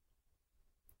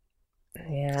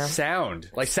 Yeah. Sound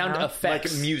Sound?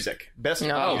 effects, Like music. Best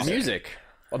No. music.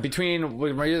 Well, between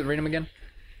read them again.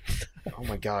 Oh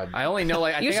my god. I only know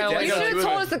like I You think I should, only you know should two have of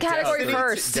told them. us the category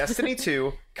first. Destiny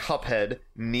 2, Cuphead,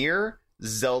 Nier,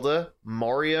 Zelda,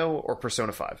 Mario, or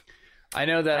Persona 5? I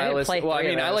know that I I didn't listen. play Well, I three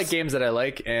mean, of I those. like games that I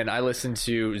like, and I listen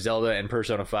to Zelda and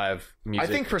Persona 5 music.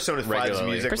 I think Persona 5's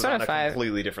regularly. music Persona was on a 5.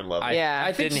 completely different level. Yeah.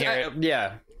 I think Didn't hear it.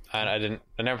 Yeah. I didn't.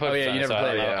 I never played. Oh yeah, Persona, you never so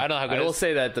played it. I don't know how good I it will is.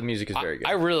 say that the music is very good.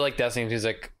 I really like Destiny's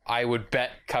music. I would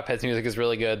bet Cuphead's music is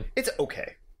really good. It's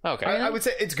okay. Okay. I would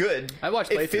say it's good. I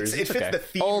watched it fits. playthroughs. It It's fits okay. the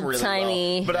theme Old-timey.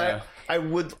 really well. But Yeah. I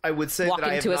would say Walking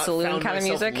that I have to a not saloon found kind of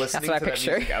myself music? That's listening what I to that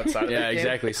picture. music outside of Yeah, the game.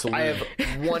 exactly. Saloon. I have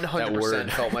That 100%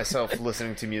 word. felt myself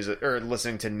listening to music or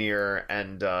listening to Nier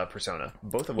and Persona,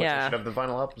 both of which Yeah. I should have the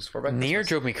vinyl albums for. By Nier Christmas.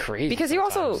 drove me crazy. Because you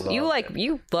also sometimes.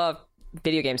 you love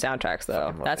video game soundtracks though.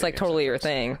 love That's video like game totally your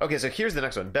thing. Okay, so here's the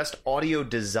next one: best audio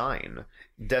design.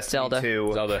 Destiny Zelda.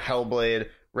 2, Zelda. Hellblade,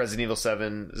 Resident Evil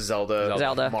 7,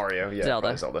 Zelda. Mario, yeah,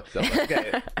 Zelda. probably Zelda.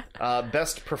 Okay,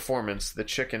 best performance: the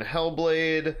chick in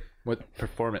Hellblade, What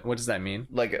performance? What does that mean?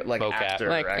 like Mocap. actor,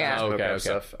 Like, actors, yeah. mocap Okay, okay.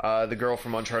 stuff. The girl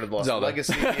from Uncharted Lost Zelda.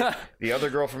 Legacy, the other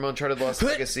girl from Uncharted Lost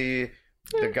Legacy,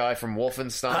 the guy from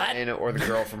Wolfenstein, or the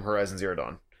girl from Horizon Zero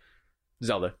Dawn.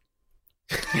 Zelda.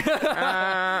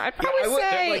 I'd probably I would-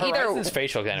 say like, either. Horizon's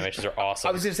facial animations are awesome.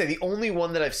 I was gonna say the only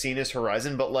one that I've seen is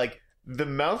Horizon, but like the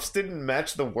mouse didn't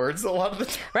match the words a lot of the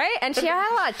time. Right? And she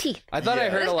had a lot of teeth. I thought I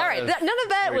heard a All lot right, of none of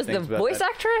that weird was the things about voice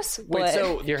that. actress. Wait, but-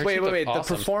 so Yeah, her wait. teeth look The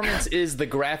awesome. performance is the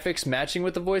graphics matching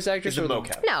with the voice actress It's or the the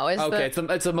mocap. no, it's Okay, the,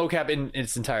 it's a mocap in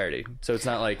its entirety, so it's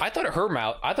not like I thought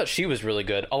I thought she was really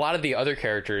good. A lot of the other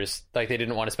characters, like they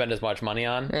didn't want to spend as much money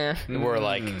on, were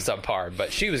like subpar.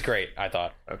 But she was great. I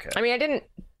thought. Okay. I mean, I didn't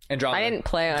Andromeda.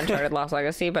 play Uncharted Lost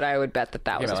Legacy, but I would bet that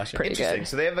Yeah, was last year. pretty Interesting. good.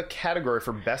 So they have a category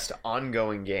for best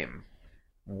ongoing game: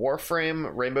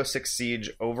 Warframe, Rainbow Six Siege,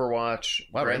 Overwatch,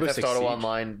 Wow, Grand Rainbow Theft Six Auto Siege.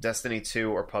 Online, Destiny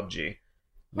 2, or PUBG.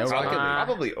 No Rocket League.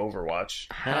 Probably Overwatch.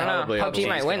 I don't know. Probably PUBG Overwatch's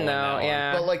might gonna win win though. that one.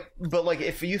 Yeah. But like,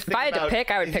 if you think I had to about- pick,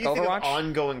 I would if pick you think of Overwatch.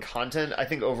 ongoing content, I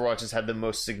think Overwatch has had the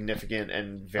most significant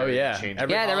and very yeah. changing.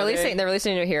 Every Yeah, they're holiday?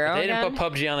 releasing a new hero. They didn't again.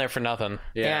 put PUBG on there for nothing.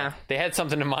 Yeah. They had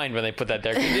something in mind when they put that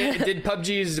there. Did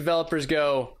PUBG's developers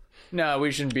go, no,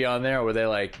 we shouldn't be on there? Or were they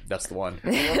like, that's the one?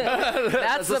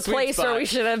 That's the sweet place where spot. we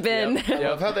should have been. I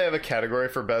love how they have a category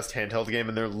for best handheld game,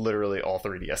 and they're literally all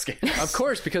 3DS games. Of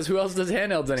course, because who else does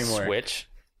handhelds anymore? Switch.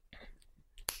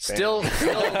 Still,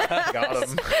 Got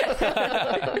them.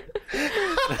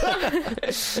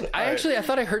 I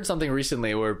thought I heard something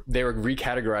recently where they were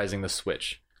recategorizing the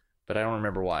Switch, but I don't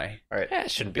remember why. All right. Yeah,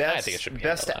 it shouldn't be. I think it should be.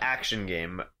 Best handheld. action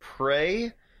game: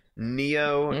 Prey,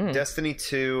 Neo, Destiny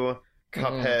 2,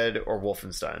 Cuphead, or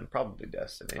Wolfenstein. Probably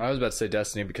Destiny. I was about to say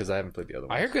Destiny because I haven't played the other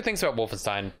one. I heard good things about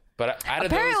Wolfenstein, but out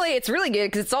of Apparently, it's really good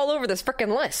because it's all over this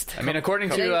freaking list. I mean, according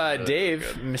to Cuphead.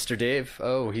 Dave, Mr. Dave,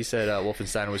 he said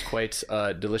Wolfenstein was quite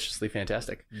deliciously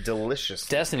fantastic. Delicious.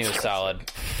 Destiny was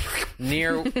solid.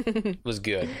 Nier was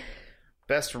good.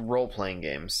 Best role-playing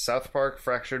games: South Park,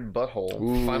 Fractured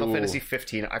Butthole, Final Fantasy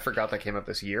 15. I forgot that came out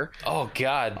this year. Oh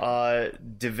God.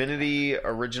 Divinity: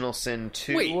 Original Sin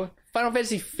 2. Wait, Final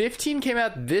Fantasy 15 came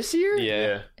out this year?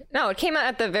 Yeah. No, it came out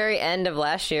at the very end of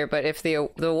last year. But if the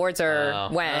awards are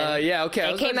when, Yeah, okay. I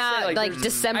it was came about to say, out like there's- I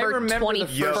December remember the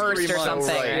first 21st 3 or months. something.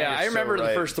 Right. Yeah, I You're so remember the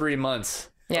right. first 3 months.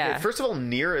 Yeah. Okay, first of all,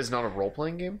 Nier is not a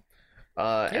role-playing game.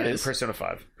 And then is. Persona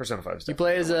 5. Persona 5 is You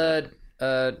play as a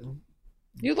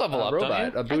You level up, robot,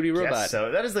 don't you? a booty robot, Yes,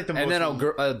 so that is like the most... and then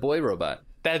a boy robot.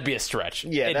 That'd be a stretch.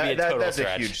 Yeah, It'd be a total that's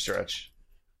stretch. a huge stretch.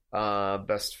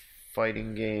 Best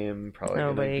fighting game. Probably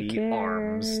Nobody gonna be cares.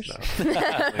 Arms. No,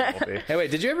 definitely won't be. Hey,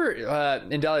 wait, did you ever,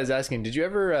 Indalia's asking, did you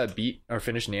ever beat or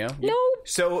finish Neo? No,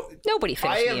 So nobody I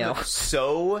finished am Neo.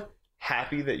 so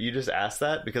happy that you just asked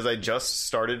that because I just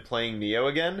started playing Neo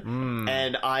again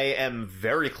and I am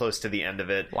very close to the end of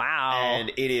it. Wow. And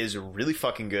it is really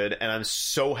fucking good and I'm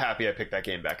so happy I picked that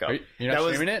game back up. You're not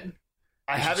streaming it?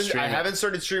 I haven't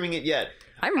started streaming it yet.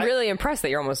 I'm really impressed that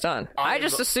you're almost done. I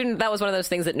just assumed that was one of those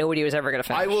things that nobody was ever going to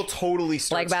finish. I will totally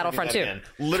start Like Battlefront streaming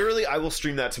that again. Literally, I will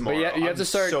stream that tomorrow. But you have to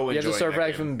start. So you have to enjoying start that back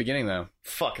game. from the beginning, though.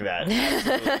 Fuck that.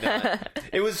 Absolutely not.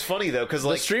 It was funny though because The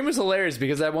like stream was hilarious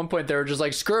because at one point they were just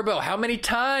like, "Skirbo, how many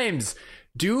times?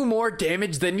 Do more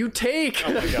damage than you take."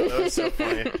 oh my god, that was so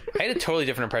funny. I had a totally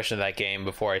different impression of that game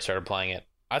before I started playing it.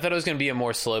 I thought it was going to be a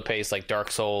more slow pace, like Dark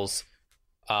Souls,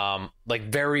 like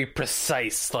very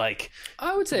precise, like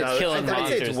I would say No, killing I'd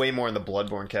say it's monsters. way more in the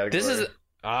Bloodborne category. This is.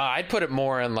 I'd put it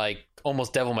more in like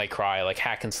almost Devil May Cry, like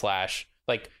hack and slash,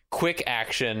 like quick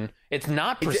action. It's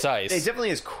not precise. It definitely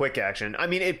is quick action. I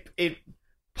mean, it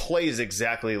plays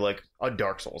exactly like a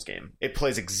Dark Souls game. It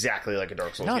plays exactly like a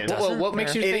Dark Souls No, it game. doesn't. Well, what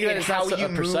makes you think that it's how not you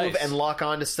so precise? move and lock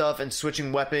onto stuff and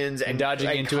switching weapons and dodging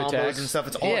like, into combos attacks. and stuff.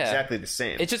 It's all Yeah. exactly the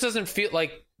same. It just doesn't feel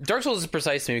like Dark Souls is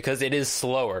precise to me because it is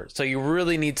slower. So you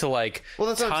really need to like. well,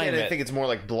 that's what I'm time saying. it. I think it's more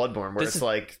like Bloodborne, where This it's is-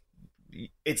 like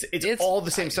it's It's- all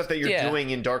the same stuff that you're yeah. doing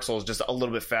in Dark Souls, just a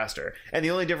little bit faster. And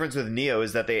the only difference with Neo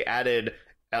is that they added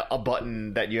a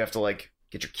button that you have to like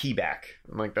get your key back.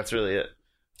 I'm like, that's really it.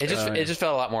 It just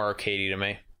felt a lot more arcadey to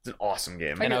me, It's an awesome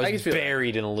game. and I I can was feel that.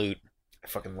 buried in loot. I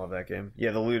fucking love that game.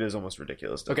 Yeah, the loot is almost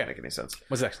ridiculous. Doesn't Okay. make any sense.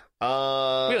 What's next? We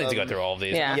don't need to go through all of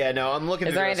these. Yeah. Yeah, no, I'm looking.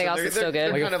 Is through there the anything rest else of- that's they're- still good?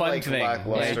 they're Like a kind of fun like thing.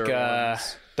 lackluster Like,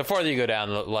 ones. The farther you go down,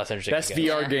 the less interesting. Best it gets.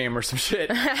 VR Yeah. game or some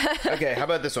shit. Okay, how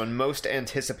about this one? Most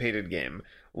anticipated game: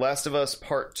 Last of Us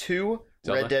Part 2,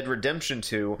 Zelda? Red Dead Redemption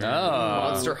 2, Oh.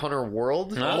 Monster Hunter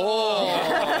World,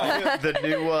 the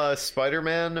new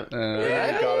Spider-Man, and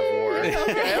God of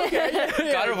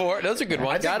War. God of War. Those are good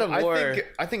ones. God of War.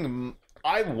 I think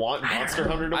I want Monster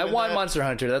Hunter to I win want that, Monster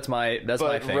Hunter. That's my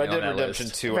but thing. Red on Dead that Redemption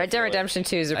list. 2. Red Dead Redemption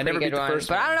 2 is a I pretty never beat good the one, first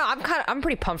but one. I don't know. I'm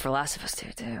pretty pumped for Last of Us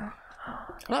 2 too. I'm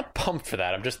not pumped for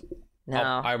that. I'm just. No,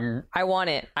 I'm I want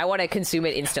it. I want to consume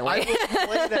it instantly. I will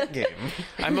play that game.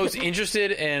 I'm most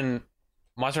interested in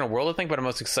Monster Hunter World, I think, but I'm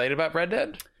most excited about Red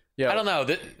Dead. Yeah. I don't know.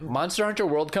 Monster Hunter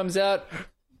World comes out.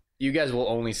 You guys will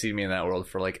only see me in that world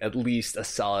for like at least a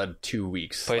solid 2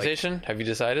 weeks. Like, PlayStation? Have you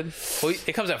decided? Well,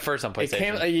 it comes out first on it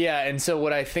PlayStation. came, yeah, and so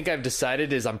what I think I've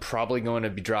decided is I'm probably going to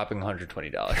be dropping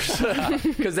 $120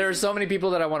 because there are so many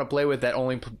people that I want to play with that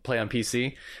only play on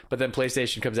PC, but then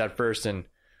PlayStation comes out first, and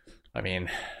I mean,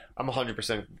 I'm 100%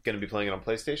 going to be playing it on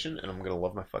PlayStation, and I'm going to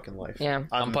love my fucking life. Yeah.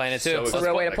 I'm playing it too. So a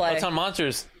real way to play. Let's on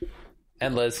Monsters.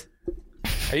 And Liz.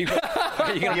 Are you gonna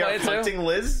play it too? hunting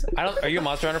Liz? Are you a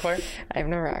Monster Hunter player? I've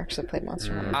never actually played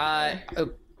Monster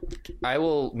Hunter. I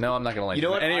will. No, I'm not going to like You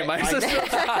know what? any of my I-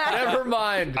 systems. Never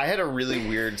mind. I had a really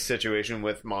weird situation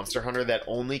with Monster Hunter that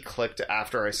only clicked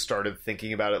after I started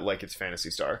thinking about it like it's Phantasy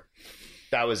Star.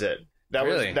 That was it.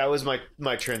 Really? That was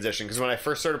my transition, because when I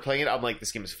first started playing it, I'm like,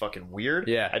 this game is fucking weird.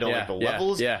 Yeah, I don't yeah, like the yeah,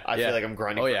 levels. yeah, I yeah. feel like I'm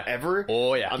grinding Oh, yeah. forever.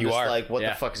 Oh yeah, I'm You just are. like, what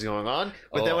Yeah. the fuck is going on?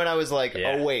 But Oh. then when I was like,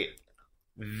 Yeah. oh wait,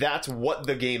 that's what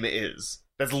the game is.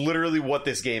 That's literally what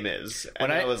this game is. And When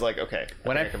then I- I was like, okay.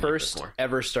 when I think can like this first more.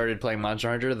 ever started playing Monster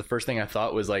Hunter, the first thing I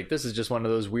thought was like, this is just one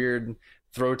of those weird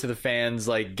throw to the fans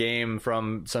like game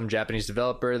from some Japanese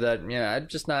developer that I'm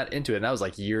just not into it. And that was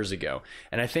like years ago.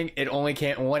 And I think it only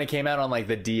came when it came out on like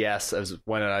the DS was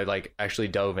when I like actually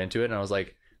dove into it, and I was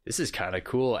like, this is kind of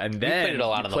cool. And We then played it a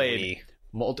lot you on the played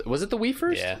Wii. was it the Wii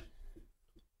first? Yeah.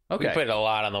 Okay. We played it a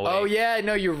lot on the Wii. Oh yeah,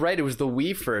 no, you're right. It was the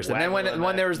Wii first, and then Waggling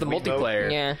when there was the that Wiimote. multiplayer,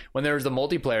 Yeah. when there was the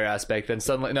multiplayer aspect, then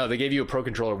suddenly they gave you a pro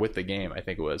controller with the game. I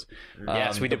think it was.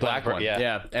 Yes, we the did play black pro- one.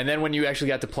 yeah. And then when you actually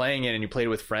got to playing it and you played it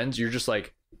with friends, you're just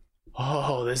like,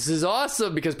 oh, this is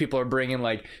awesome, because people are bringing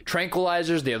like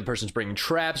tranquilizers, the other person's bringing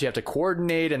traps. You have to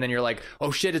coordinate, and then you're like,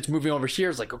 oh shit, it's moving over here.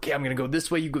 It's like, okay, I'm gonna go this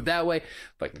way, you go that way.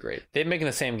 Fucking great. They've been making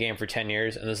the same game for 10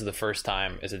 years, and this is the first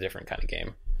time it's a different kind of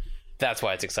game. That's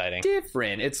why it's exciting.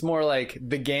 Different. It's more like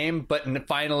the game, but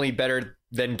finally better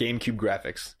than GameCube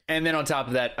graphics. And then on top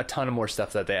of that, a ton of more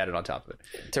stuff that they added on top of it.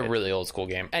 It's a really old school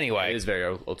game. Anyway, It is very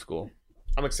old school.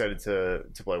 I'm excited to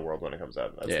play World when it comes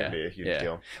out. That's going to be a huge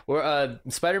deal. Well,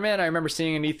 Spider-Man, I remember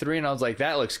seeing an E3 and I was like,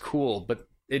 that looks cool, but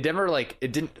it never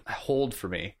it didn't hold for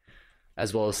me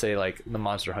as well as say like the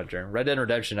Monster Hunter. Red Dead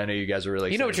Redemption, I know you guys are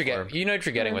really you know what you're excited getting. You know what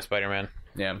you're getting with Spider-Man,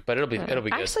 for. Yeah. but it'll be I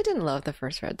good. actually didn't love the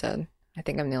first Red Dead. I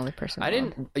think I'm the only person. I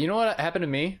didn't. You know what happened to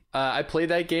me? I played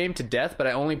that game to death, but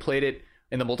I only played it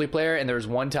in the multiplayer. And there was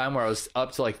one time where I was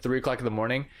up to like 3 o'clock in the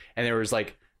morning, and there was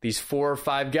like these 4 or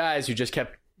 5 guys who just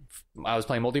kept. I was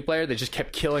playing multiplayer. They just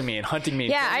kept killing me and hunting me.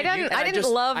 Yeah, I didn't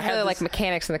love the like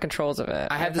mechanics and the controls of it.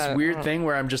 I had this weird thing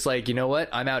where I'm just like, you know what?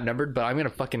 I'm outnumbered, but I'm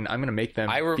gonna make them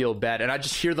feel bad. And I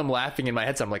just hear them laughing in my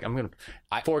head. So I'm like,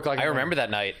 4 o'clock. I remember that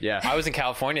night. Yeah, I was in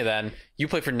California then. You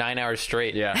played for 9 hours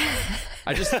straight. Yeah,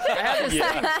 I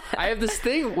have this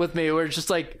thing with me where it's just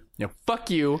like, fuck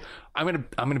you. I'm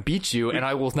gonna beat you, and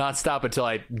I will not stop until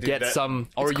I get some.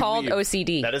 It's called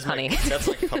OCD. That is honey. That's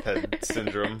like Cuphead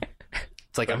syndrome.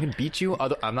 It's like, I'm going to beat you.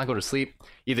 I'm not going to sleep.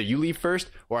 Either you leave first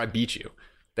or I beat you.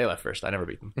 They left first. I never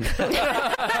beat them.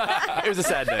 It was a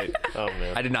sad night. Oh,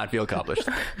 man. I did not feel accomplished.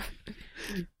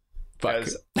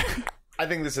 Guys, I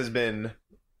think this has been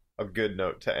a good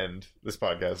note to end this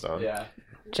podcast on. Yeah.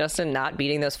 Justin not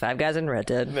beating those 5 guys in Red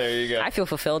Dead. There you go. I feel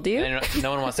fulfilled. Do you? And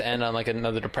no one wants to end on like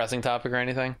another depressing topic or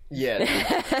anything? Yeah.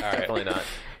 Definitely not.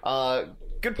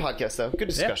 Good podcast, though. Good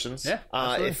discussions. Yeah,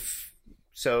 absolutely.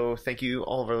 So thank you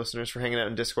all of our listeners for hanging out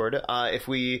in Discord.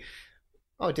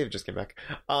 David just came back.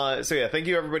 Thank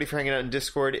you everybody for hanging out in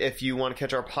Discord. If you want to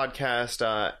catch our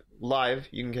podcast live,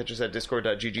 you can catch us at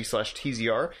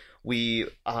discord.gg/TZR. We do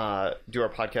our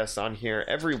podcast on here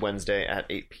every Wednesday at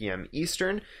 8 p.m.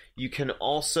 Eastern. You can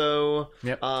also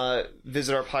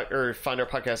visit our find our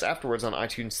podcast afterwards on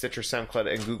iTunes, Stitcher,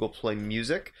 SoundCloud, and Google Play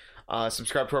Music.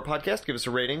 Subscribe to our podcast, give us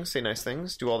a rating, say nice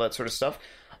things, do all that sort of stuff.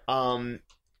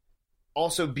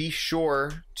 Also, be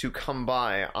sure to come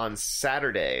by on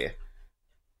Saturday,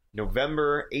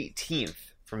 November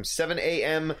 18th, from 7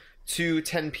 a.m. to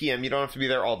 10 p.m. You don't have to be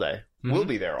there all day. Mm-hmm. We'll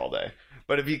be there all day.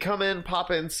 But if you come in, pop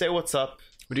in, say what's up.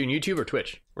 We're doing YouTube or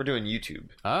Twitch? We're doing YouTube.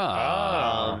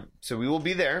 So we will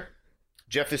be there.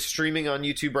 Jeff is streaming on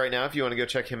YouTube right now. If you want to go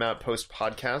check him out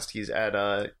post-podcast, he's at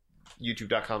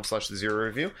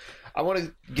youtube.com/TheZeroReview. I want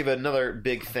to give another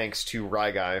big thanks to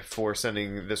Rye Guy for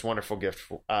sending this wonderful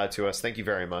gift to us. Thank you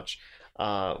very much.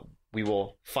 We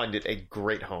will find it a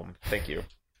great home. Thank you.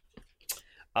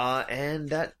 And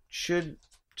that should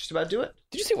just about do it.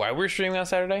 Did you see why we're streaming on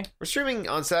Saturday? We're streaming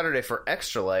on Saturday for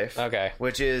Extra Life, okay,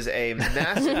 which is a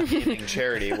massive gaming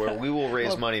charity where we will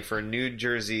raise money for New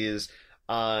Jersey's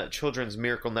Children's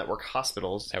Miracle Network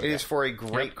hospitals. It is for a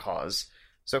great cause.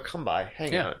 So come by,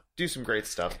 hang out, do some great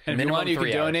stuff. And if you want, you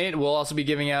can donate. We'll also be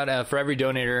giving out, for every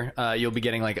donator, you'll be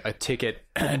getting like a ticket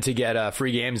to get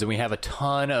free games. And we have a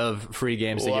ton of free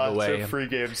games to give away. Lots of free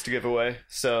games to give away.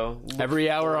 So every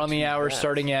hour on the hour,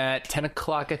 starting at 10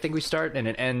 o'clock, I think we start. And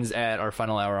it ends at our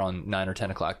final hour on 9 or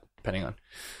 10 o'clock, depending on.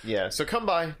 Yeah, so come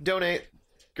by, donate.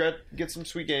 Get some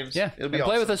sweet games. Yeah, it'll be and awesome.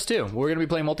 Play with us too. We're going to be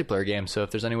playing multiplayer games. So if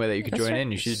there's any way that you could join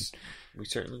in, you should. We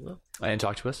certainly will. And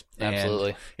talk to us. Absolutely.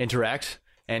 And interact.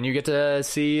 And you get to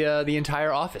see the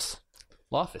entire office.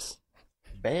 Office.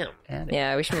 Bam.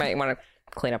 Yeah, we might want to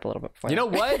clean up a little bit before. You know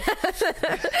what?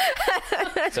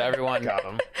 So everyone got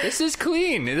them. This is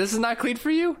clean. This is not clean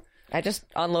for you? I just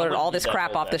unloaded all this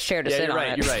crap off this chair to sit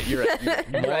on it. You're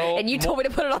right. And you told me to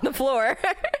put it on the floor.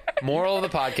 Moral of the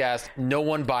podcast, no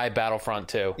one buy Battlefront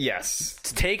 2. Yes.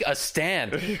 Take a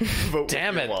stand.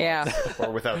 Damn it. Yeah.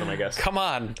 Or without them, I guess. Come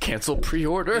on. Cancel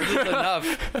pre-order. Enough.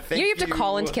 You have to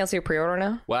call in to cancel your pre-order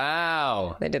now?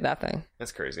 Wow. They did that thing.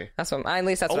 That's crazy. That's what at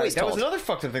least that's Oh what I wait, was that told. was another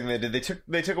fucked up thing they did.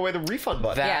 They took away the refund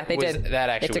button. Yeah, they did. That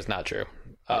actually They took- was not true.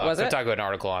 Was it? I talked about an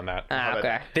article on that.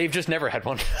 Okay. They've just never had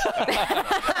one.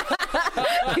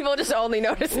 People just only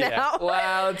notice now.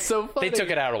 Wow, it's so funny. They took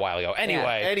it out a while ago.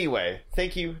 Anyway,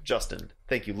 thank you, Justin.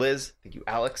 Thank you, Liz. Thank you,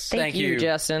 Alex. Thank you,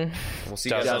 Justin. And we'll see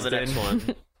you guys on the next one.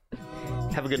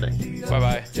 Have a good night.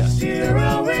 Bye-bye.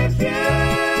 Zero review.